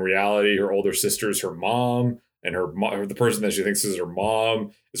sister, but in reality, her older sister is her mom, and the person that she thinks is her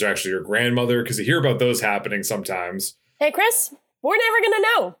mom is actually her grandmother? Because you hear about those happening sometimes. Hey, Chris, we're never going to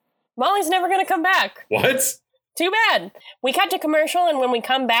know. Molly's never going to come back. What? Too bad. We cut to commercial, and when we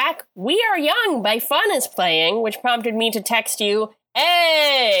come back, We Are Young by Fun is playing, which prompted me to text you,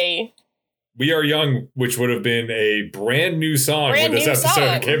 hey! We Are Young, which would have been a brand new song when this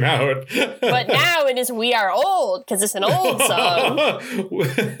episode came out. But now it is We Are Old, because it's an old song.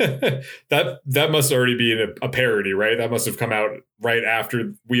 That must already be a parody, right? That must have come out right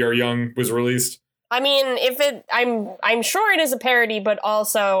after We Are Young was released. I mean, I'm sure it is a parody, but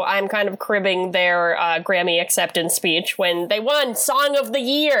also I'm kind of cribbing their Grammy acceptance speech when they won Song of the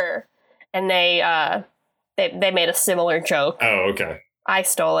Year, and they made a similar joke. Oh, okay. I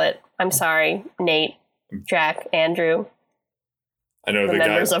stole it. I'm sorry, Nate, Jack, Andrew. I know the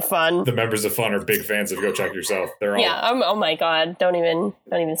members of Fun. The members of Fun are big fans of Go Check Yourself. They're all oh my God! Don't even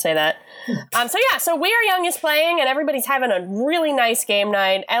say that. So We Are Young is playing, and everybody's having a really nice game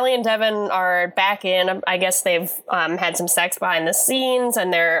night. Ellie and Devin are back in. I guess they've had some sex behind the scenes,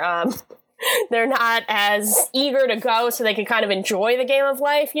 and they're not as eager to go, so they can kind of enjoy the game of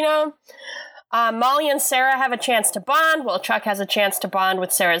life, you know. Molly and Sarah have a chance to bond, while Chuck has a chance to bond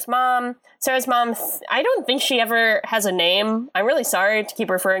with Sarah's mom. Sarah's mom, I don't think she ever has a name. I'm really sorry to keep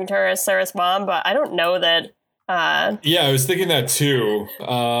referring to her as Sarah's mom, but I don't know that. Yeah, I was thinking that too.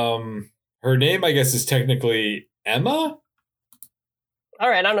 Her name, I guess, is technically Emma? All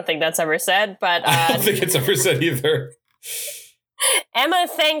right, I don't think that's ever said, but... I don't think it's ever said either. Emma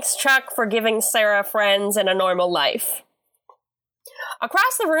thanks Chuck for giving Sarah friends and a normal life.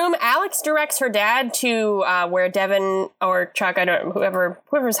 Across the room, Alex directs her dad to where Devin or Chuck, I don't know,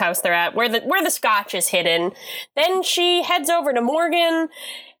 whoever's house they're at, where the scotch is hidden. Then she heads over to Morgan.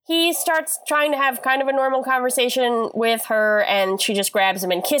 He starts trying to have kind of a normal conversation with her, and she just grabs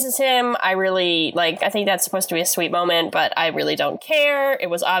him and kisses him. I think that's supposed to be a sweet moment, but I really don't care. It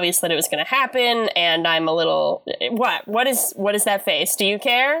was obvious that it was going to happen, and I'm a little... What is that face? Do you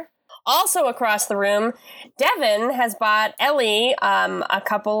care? Also across the room, Devin has bought Ellie a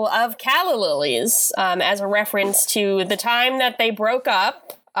couple of calla lilies as a reference to the time that they broke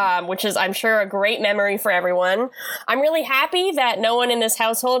up, which is, I'm sure, a great memory for everyone. I'm really happy that no one in this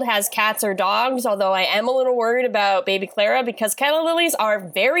household has cats or dogs, although I am a little worried about baby Clara because calla lilies are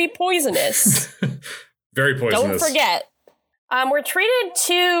very poisonous. Very poisonous. Don't forget. We're treated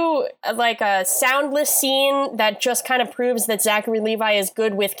to a soundless scene that just kind of proves that Zachary Levi is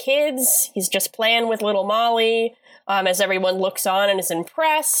good with kids. He's just playing with little Molly as everyone looks on and is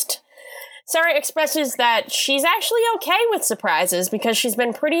impressed. Sarah expresses that she's actually okay with surprises because she's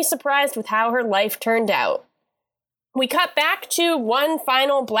been pretty surprised with how her life turned out. We cut back to one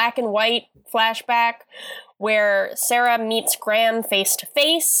final black and white flashback where Sarah meets Graham face to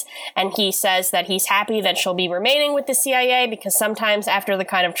face, and he says that he's happy that she'll be remaining with the CIA because sometimes after the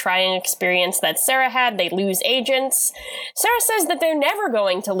kind of trying experience that Sarah had, they lose agents. Sarah says that they're never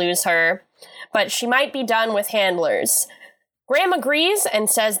going to lose her, but she might be done with handlers. Graham agrees and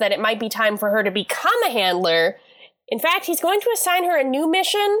says that it might be time for her to become a handler. In fact, he's going to assign her a new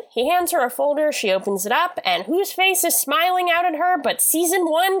mission. He hands her a folder, she opens it up, and whose face is smiling out at her but Season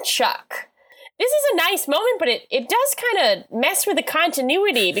 1 Chuck? This is a nice moment, but it does kind of mess with the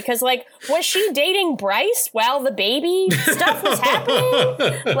continuity because, was she dating Bryce while the baby stuff was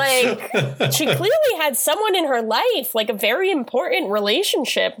happening? She clearly had someone in her life, a very important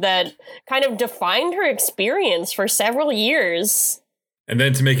relationship that kind of defined her experience for several years. And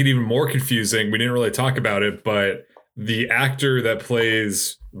then to make it even more confusing, we didn't really talk about it, but the actor that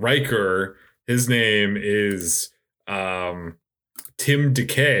plays Riker, his name is Tim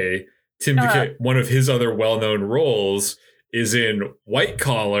DeKay. Tim DeKay, one of his other well-known roles is in White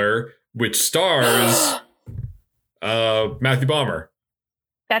Collar, which stars Matthew Bomer.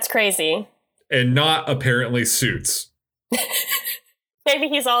 That's crazy. And not apparently Suits. Maybe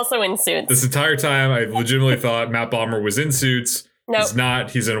he's also in Suits. This entire time, I legitimately thought Matt Bomer was in Suits. Nope. He's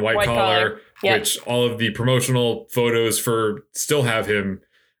not. He's in White Collar. Yep. Which all of the promotional photos for still have him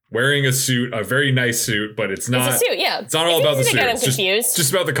wearing a suit, a very nice suit, but it's not. It's a suit, yeah. It's not all about the suit. It's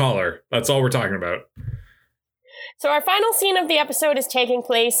just about the collar. That's all we're talking about. So our final scene of the episode is taking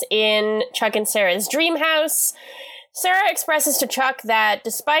place in Chuck and Sarah's dream house. Sarah expresses to Chuck that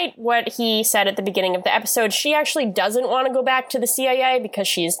despite what he said at the beginning of the episode, she actually doesn't want to go back to the CIA because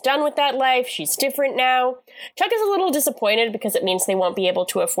she's done with that life. She's different now. Chuck is a little disappointed because it means they won't be able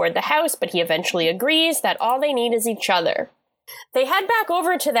to afford the house, but he eventually agrees that all they need is each other. They head back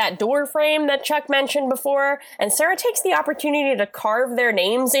over to that door frame that Chuck mentioned before, and Sarah takes the opportunity to carve their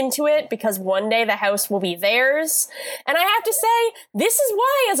names into it because one day the house will be theirs. And I have to say, this is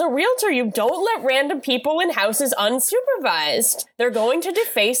why, as a realtor, you don't let random people in houses unsupervised. They're going to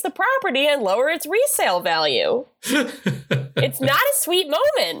deface the property and lower its resale value. It's not a sweet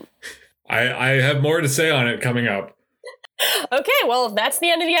moment. I have more to say on it coming up. Okay, well, that's the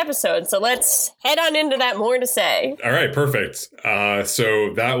end of the episode, so let's head on into that more to say. All right, perfect.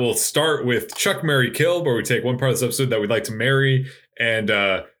 So that will start with Chuck, Marry, Kill, where we take one part of this episode that we'd like to marry and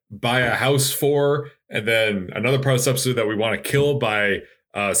buy a house for, and then another part of this episode that we want to kill by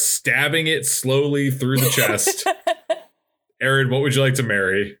stabbing it slowly through the chest. Erin, what would you like to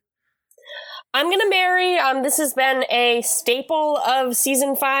marry? I'm going to marry, this has been a staple of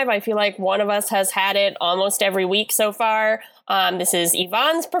season 5. I feel like one of us has had it almost every week so far. This is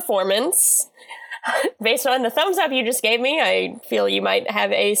Yvonne's performance. Based on the thumbs up you just gave me, I feel you might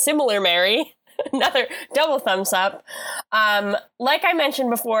have a similar Mary. Another double thumbs up. Like I mentioned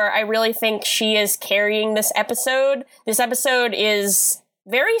before, I really think she is carrying this episode. This episode is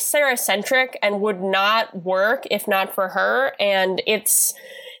very Sarah-centric and would not work if not for her. And it's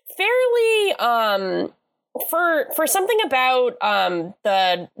fairly, for something about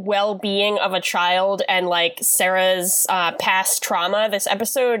the well-being of a child and Sarah's past trauma, this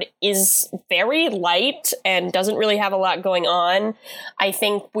episode is very light and doesn't really have a lot going on. I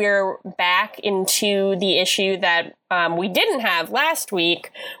think we're back into the issue that we didn't have last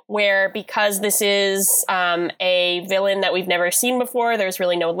week, where because this is a villain that we've never seen before, there's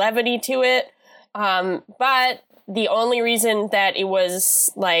really no levity to it. But the only reason that it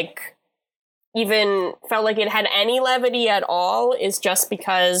was even felt like it had any levity at all is just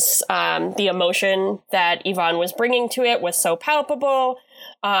because the emotion that Yvonne was bringing to it was so palpable.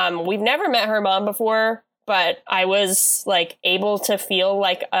 We've never met her mom before, but I was like able to feel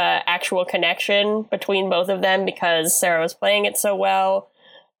like a actual connection between both of them because Sarah was playing it so well.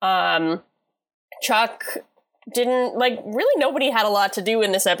 Chuck didn't really nobody had a lot to do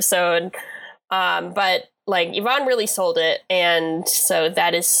in this episode. But like Yvonne really sold it, and so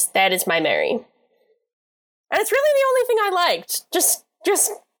that is my Mary. And it's really the only thing I liked.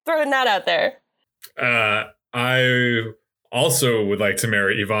 Just throwing that out there. I also would like to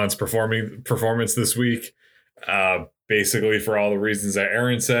marry Yvonne's performance this week. Basically for all the reasons that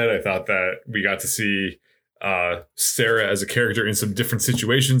Aaron said. I thought that we got to see Sarah as a character in some different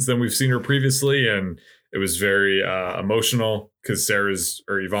situations than we've seen her previously, and it was very emotional because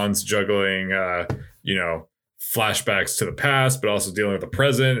Yvonne's juggling flashbacks to the past, but also dealing with the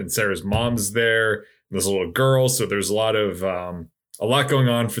present, and Sarah's mom's there, and this little girl, so there's a lot going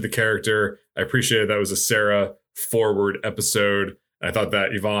on for the character. I appreciated that was a Sarah forward episode. I thought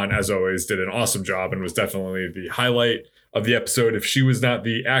that Yvonne, as always, did an awesome job and was definitely the highlight of the episode. If she was not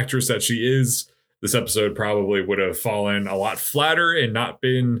the actress that she is, this episode probably would have fallen a lot flatter and not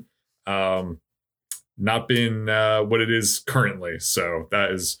been what it is currently. So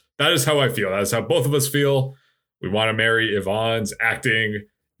that is how I feel. That is how both of us feel. We want to marry Yvonne's acting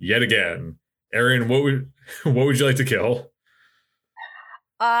yet again. Aaron, what would you like to kill?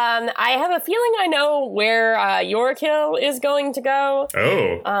 I have a feeling I know where your kill is going to go.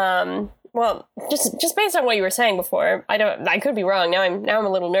 Oh. Well, just based on what you were saying before, I could be wrong. Now I'm a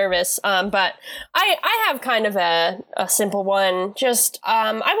little nervous. But I have kind of a simple one. Just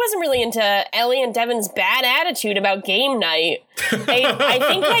I wasn't really into Ellie and Devin's bad attitude about game night. I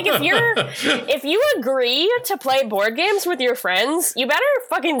think like if you agree to play board games with your friends, you better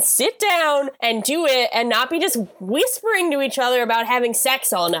fucking sit down and do it and not be just whispering to each other about having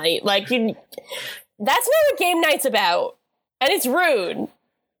sex all night. Like that's not what game night's about. And it's rude.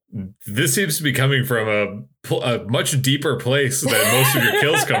 This seems to be coming from a much deeper place than most of your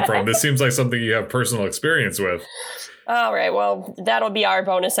kills come from. This seems like something you have personal experience with. All right, well, that'll be our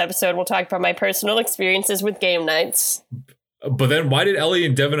bonus episode. We'll talk about my personal experiences with game nights. But then why did Ellie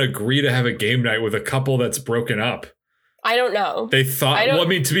and Devin agree to have a game night with a couple that's broken up? I don't know. They thought, well, I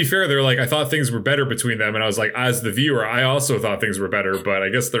mean, to be fair, they're like, I thought things were better between them. And I was like, as the viewer, I also thought things were better, but I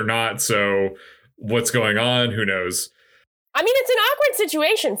guess they're not. So what's going on? Who knows? I mean, it's an awkward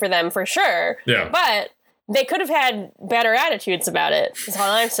situation for them, for sure. Yeah. But they could have had better attitudes about it, is all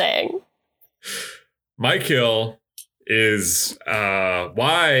I'm saying. My kill is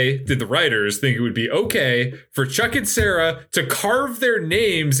why did the writers think it would be okay for Chuck and Sarah to carve their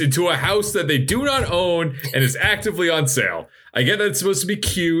names into a house that they do not own and is actively on sale? I get that it's supposed to be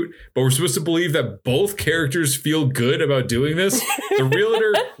cute, but we're supposed to believe that both characters feel good about doing this. The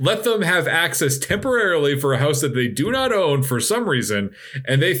realtor let them have access temporarily for a house that they do not own for some reason,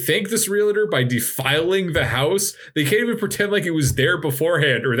 and they thank this realtor by defiling the house. They can't even pretend like it was there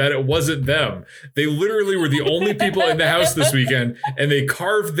beforehand or that it wasn't them. They literally were the only people in the house this weekend, and they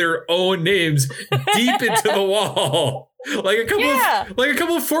carved their own names deep into the wall. Like a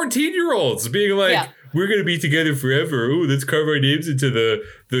couple of 14-year-olds being like, we're going to be together forever. Ooh, let's carve our names into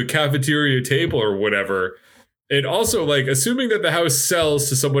the cafeteria table or whatever. And also, like, assuming that the house sells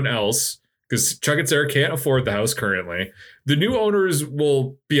to someone else, because Chuck and Sarah can't afford the house currently, the new owners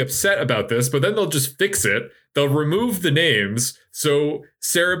will be upset about this, but then they'll just fix it. They'll remove the names. So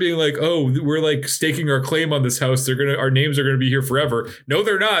Sarah being like, oh, we're like staking our claim on this house. Our names are going to be here forever. No,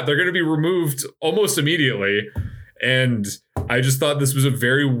 they're not. They're going to be removed almost immediately. And I just thought this was a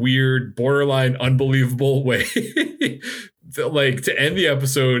very weird, borderline unbelievable way to end the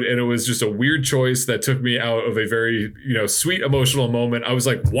episode. And it was just a weird choice that took me out of a very, sweet emotional moment. I was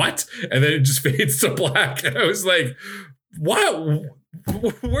like, what? And then it just fades to black. And I was like, what?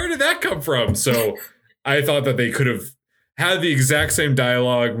 Where did that come from? So I thought that they could have had the exact same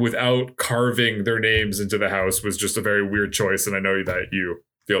dialogue without carving their names into the house was just a very weird choice. And I know that you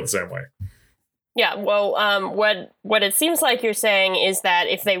feel the same way. Yeah, well, what it seems like you're saying is that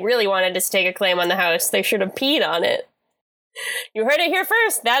if they really wanted to stake a claim on the house, they should have peed on it. You heard it here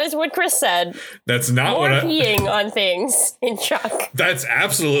first. That is what Chris said. That's not what I'm peeing on things in Chuck. That's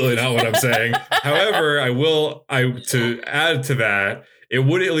absolutely not what I'm saying. However, to add to that, it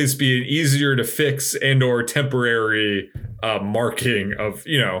would at least be an easier to fix and or temporary marking of,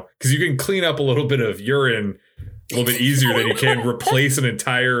 because you can clean up a little bit of urine a little bit easier than you can replace an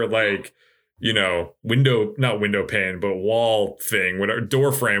entire not window pane, but wall thing,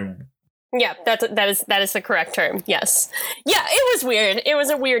 door frame Yeah, that is the correct term. Yes. Yeah, it was weird. It was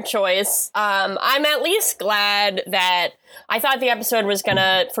a weird choice. I'm at least glad that I thought the episode was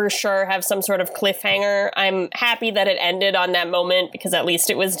gonna for sure have some sort of cliffhanger. I'm happy that it ended on that moment because at least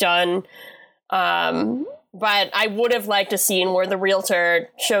it was done. But I would have liked a scene where the realtor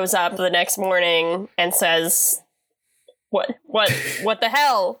shows up the next morning and says, what the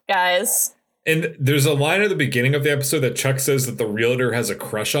hell, guys? And there's a line at the beginning of the episode that Chuck says that the realtor has a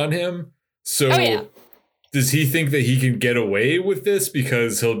crush on him. So does he think that he can get away with this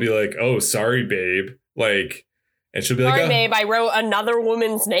because he'll be like, oh, sorry, babe. Like, and she'll be like, sorry, babe, I wrote another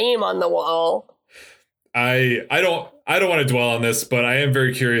woman's name on the wall. I don't want to dwell on this, but I am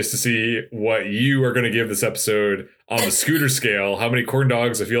very curious to see what you are going to give this episode on the Scooter scale. How many corn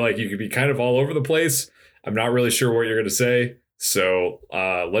dogs? I feel like you could be kind of all over the place. I'm not really sure what you're going to say. So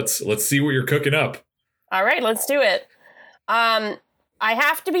let's see what you're cooking up. All right, let's do it. I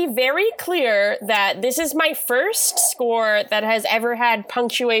have to be very clear that this is my first score that has ever had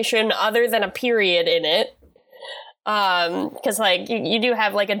punctuation other than a period in it. Because like you do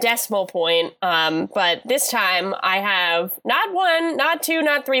have like a decimal point, but this time I have not 1, not 2,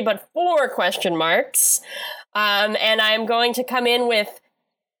 not 3, but 4 question marks. And I'm going to come in with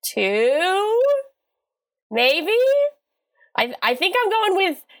 2, maybe? I think I'm going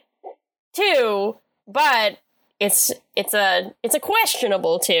with 2, but it's a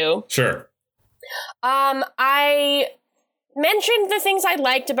questionable 2. Sure. I mentioned the things I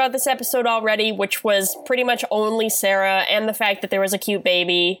liked about this episode already, which was pretty much only Sarah and the fact that there was a cute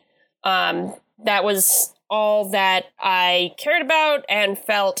baby. That was all that I cared about and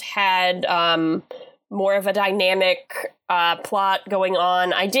felt had more of a dynamic plot going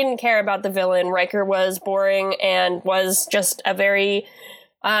on. I didn't care about the villain. Riker was boring and was just a very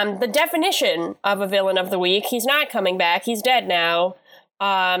the definition of a villain of the week. He's not coming back. He's dead now.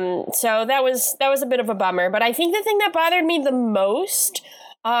 So that was a bit of a bummer. But I think the thing that bothered me the most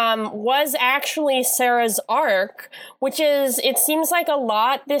was actually Sarah's arc, which is, it seems like a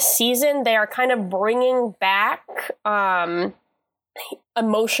lot this season they are kind of bringing back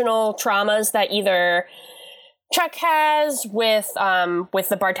emotional traumas that either Chuck has with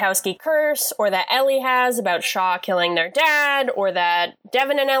the Bartowski curse, or that Ellie has about Shaw killing their dad, or that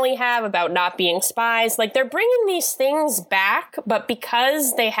Devin and Ellie have about not being spies. Like, they're bringing these things back, but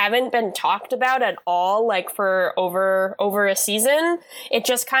because they haven't been talked about at all, like for over a season, it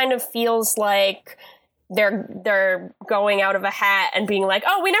just kind of feels like they're going out of a hat and being like,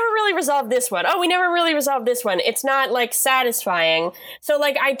 oh, we never really resolved this one. Oh, we never really resolved this one. It's not, like, satisfying. So,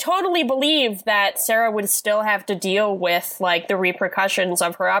 like, I totally believe that Sarah would still have to deal with, like, the repercussions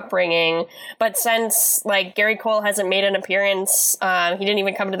of her upbringing. But since, like, Gary Cole hasn't made an appearance, he didn't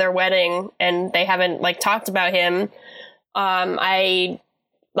even come to their wedding, and they haven't, like, talked about him, it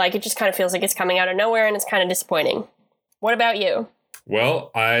just kind of feels like it's coming out of nowhere, and it's kind of disappointing. What about you? Well,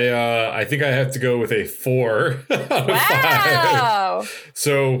 I think I have to go with a 4 out of wow. 5.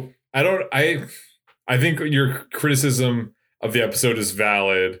 So I think your criticism of the episode is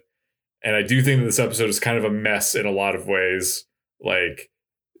valid, and I do think that this episode is kind of a mess in a lot of ways, like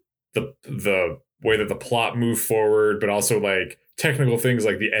the way that the plot moved forward, but also like technical things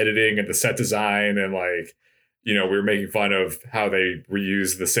like the editing and the set design, and like, you know, we were making fun of how they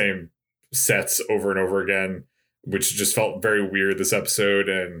reuse the same sets over and over again, which just felt very weird this episode.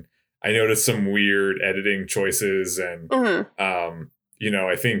 And I noticed some weird editing choices. And,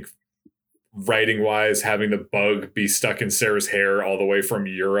 I think writing wise, having the bug be stuck in Sarah's hair all the way from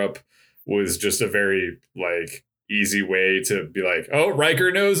Europe was just a very, like, easy way to be like, oh,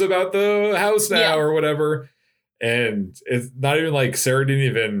 Riker knows about the house now or whatever. And it's not even like Sarah didn't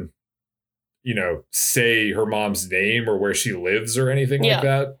even, say her mom's name or where she lives or anything like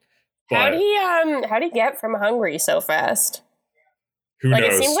that. How'd he get from Hungary so fast? Who knows?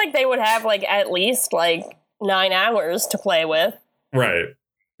 It seems like they would have like at least like 9 hours to play with. Right.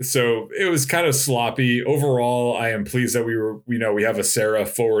 So it was kind of sloppy. Overall, I am pleased that we have a Sarah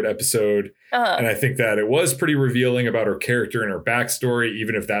forward episode. And I think that it was pretty revealing about her character and her backstory,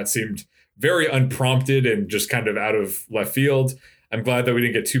 even if that seemed very unprompted and just kind of out of left field. I'm glad that we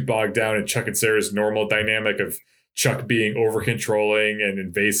didn't get too bogged down in Chuck and Sarah's normal dynamic of Chuck being over controlling and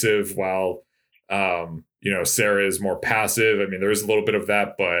invasive while, Sarah is more passive. I mean, there is a little bit of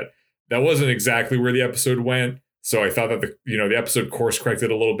that, but that wasn't exactly where the episode went. So I thought that the episode course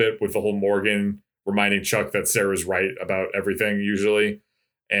corrected a little bit with the whole Morgan reminding Chuck that Sarah's right about everything usually.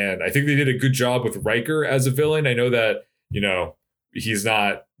 And I think they did a good job with Riker as a villain. I know that,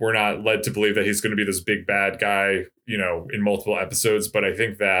 we're not led to believe that he's going to be this big bad guy, in multiple episodes. But I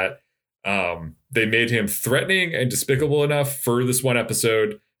think that they made him threatening and despicable enough for this one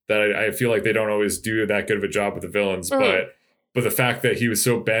episode that I feel like they don't always do that good of a job with the villains. But the fact that he was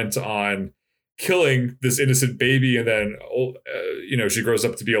so bent on killing this innocent baby, and then she grows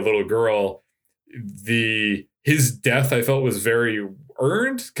up to be a little girl, his death I felt was very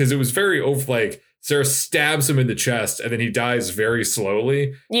earned, because it was very like Sarah stabs him in the chest and then he dies very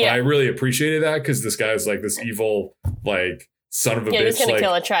slowly. Yeah, but I really appreciated that, because this guy's like this evil like son of a bitch. He's gonna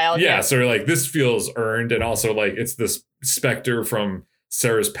kill a child. Yeah, so like this feels earned, and also like it's this specter from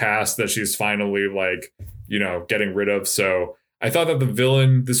Sarah's past that she's finally like getting rid of. So I thought that the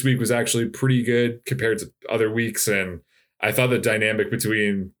villain this week was actually pretty good compared to other weeks, and I thought the dynamic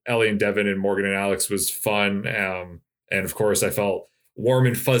between Ellie and Devin and Morgan and Alex was fun. And of course, I felt warm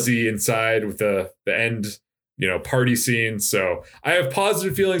and fuzzy inside with the end, party scene. So I have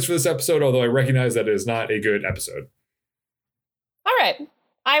positive feelings for this episode, although I recognize that it is not a good episode. All right.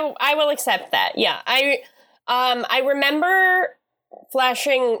 I will accept that. Yeah. I remember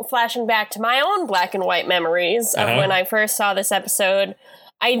flashing back to my own black and white memories of when I first saw this episode.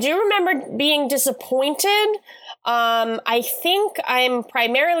 I do remember being disappointed. I think I'm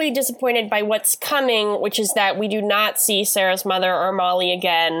primarily disappointed by what's coming, which is that we do not see Sarah's mother or Molly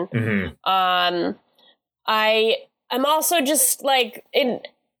again. Mm-hmm. I'm also just like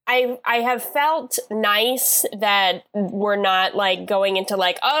I have felt nice that we're not like going into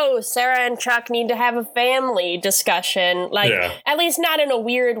like, oh, Sarah and Chuck need to have a family discussion, like at least not in a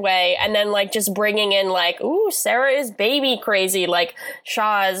weird way. And then like just bringing in like, ooh, Sarah is baby crazy. Like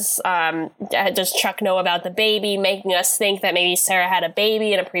Shaw's, does Chuck know about the baby, making us think that maybe Sarah had a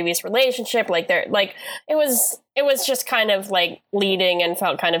baby in a previous relationship. Like it was just kind of like leading and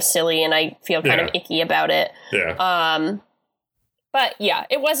felt kind of silly, and I feel kind of icky about it. Yeah. But yeah,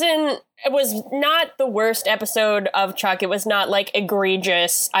 it was not the worst episode of Chuck. It was not like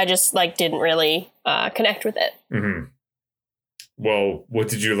egregious. I just like didn't really connect with it. Mm-hmm. Well, what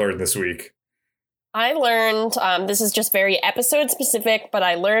did you learn this week? I learned, this is just very episode specific, but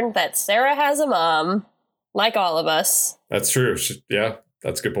I learned that Sarah has a mom, like all of us. That's true. Yeah,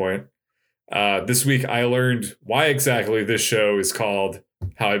 that's a good point. This week I learned why exactly this show is called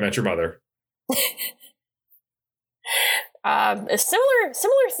How I Met Your Mother. A similar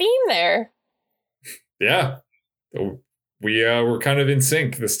theme there. Yeah, we're kind of in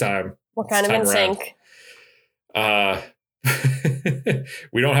sync this time. We're kind of in sync.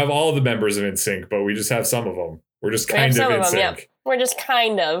 We don't have all the members of NSYNC, but we just have some of them. We're just kind of in sync. Yeah. We're just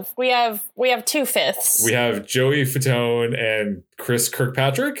kind of. We have 2/5. We have Joey Fatone and Chris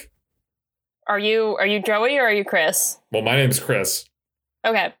Kirkpatrick. Are you Joey or are you Chris? Well, my name's Chris.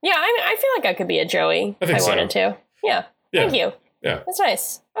 Okay. Yeah, I feel like I could be a Joey if I wanted to. Yeah. Thank you. Yeah. That's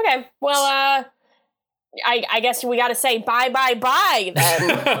nice. Okay. Well, I guess we got to say bye then.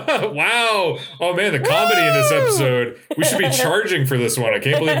 Wow. Oh, man, the comedy in this episode. We should be charging for this one. I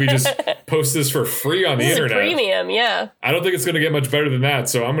can't believe we just post this for free on the internet. Premium, yeah. I don't think it's going to get much better than that,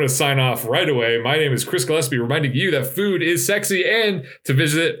 so I'm going to sign off right away. My name is Chris Gillespie, reminding you that food is sexy, and to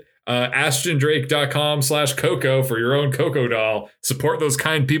visit AshtonDrake.com/Coco for your own Coco doll. Support those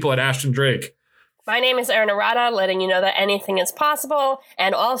kind people at Ashton Drake. My name is Erin Arata, letting you know that anything is possible.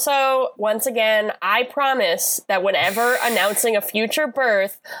 And also, once again, I promise that whenever announcing a future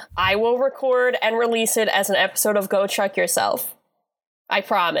birth, I will record and release it as an episode of Go Chuck Yourself. I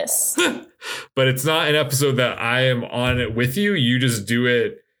promise. But it's not an episode that I am on it with you. You just do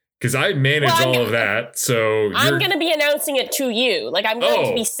it because I manage all of that. So I'm going to be announcing it to you. Like, I'm going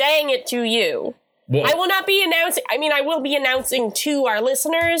to be saying it to you. Well, I will not be announcing. I mean, I will be announcing to our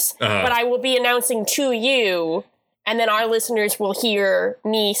listeners, but I will be announcing to you, and then our listeners will hear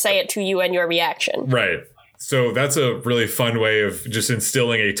me say it to you and your reaction. Right. So that's a really fun way of just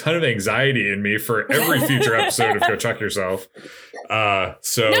instilling a ton of anxiety in me for every future episode of Go Chuck Yourself. No.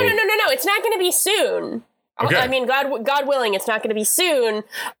 It's not going to be soon. Okay. I mean, God willing, it's not going to be soon.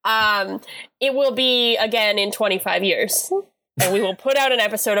 It will be again in 25 years. And we will put out an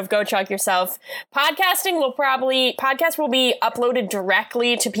episode of Go Chuck Yourself. Podcast will be uploaded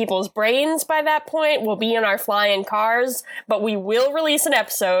directly to people's brains by that point. We'll be in our flying cars, but we will release an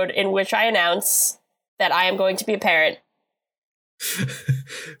episode in which I announce that I am going to be a parent.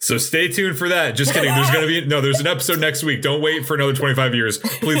 So stay tuned for that. Just kidding. There's an episode next week. Don't wait for another 25 years.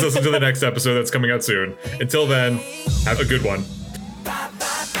 Please listen to the next episode that's coming out soon. Until then, have a good one.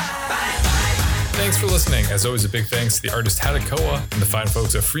 Thanks for listening. As always, a big thanks to the artist Hadakoa and the fine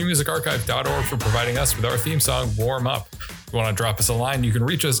folks at freemusicarchive.org for providing us with our theme song, Warm Up. If you want to drop us a line, you can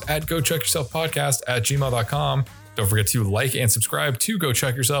reach us at gochuckyourselfpodcast@gmail.com. Don't forget to like and subscribe to Go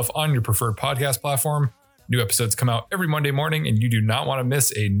Chuck Yourself on your preferred podcast platform. New episodes come out every Monday morning, and you do not want to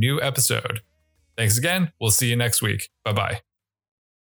miss a new episode. Thanks again. We'll see you next week. Bye-bye.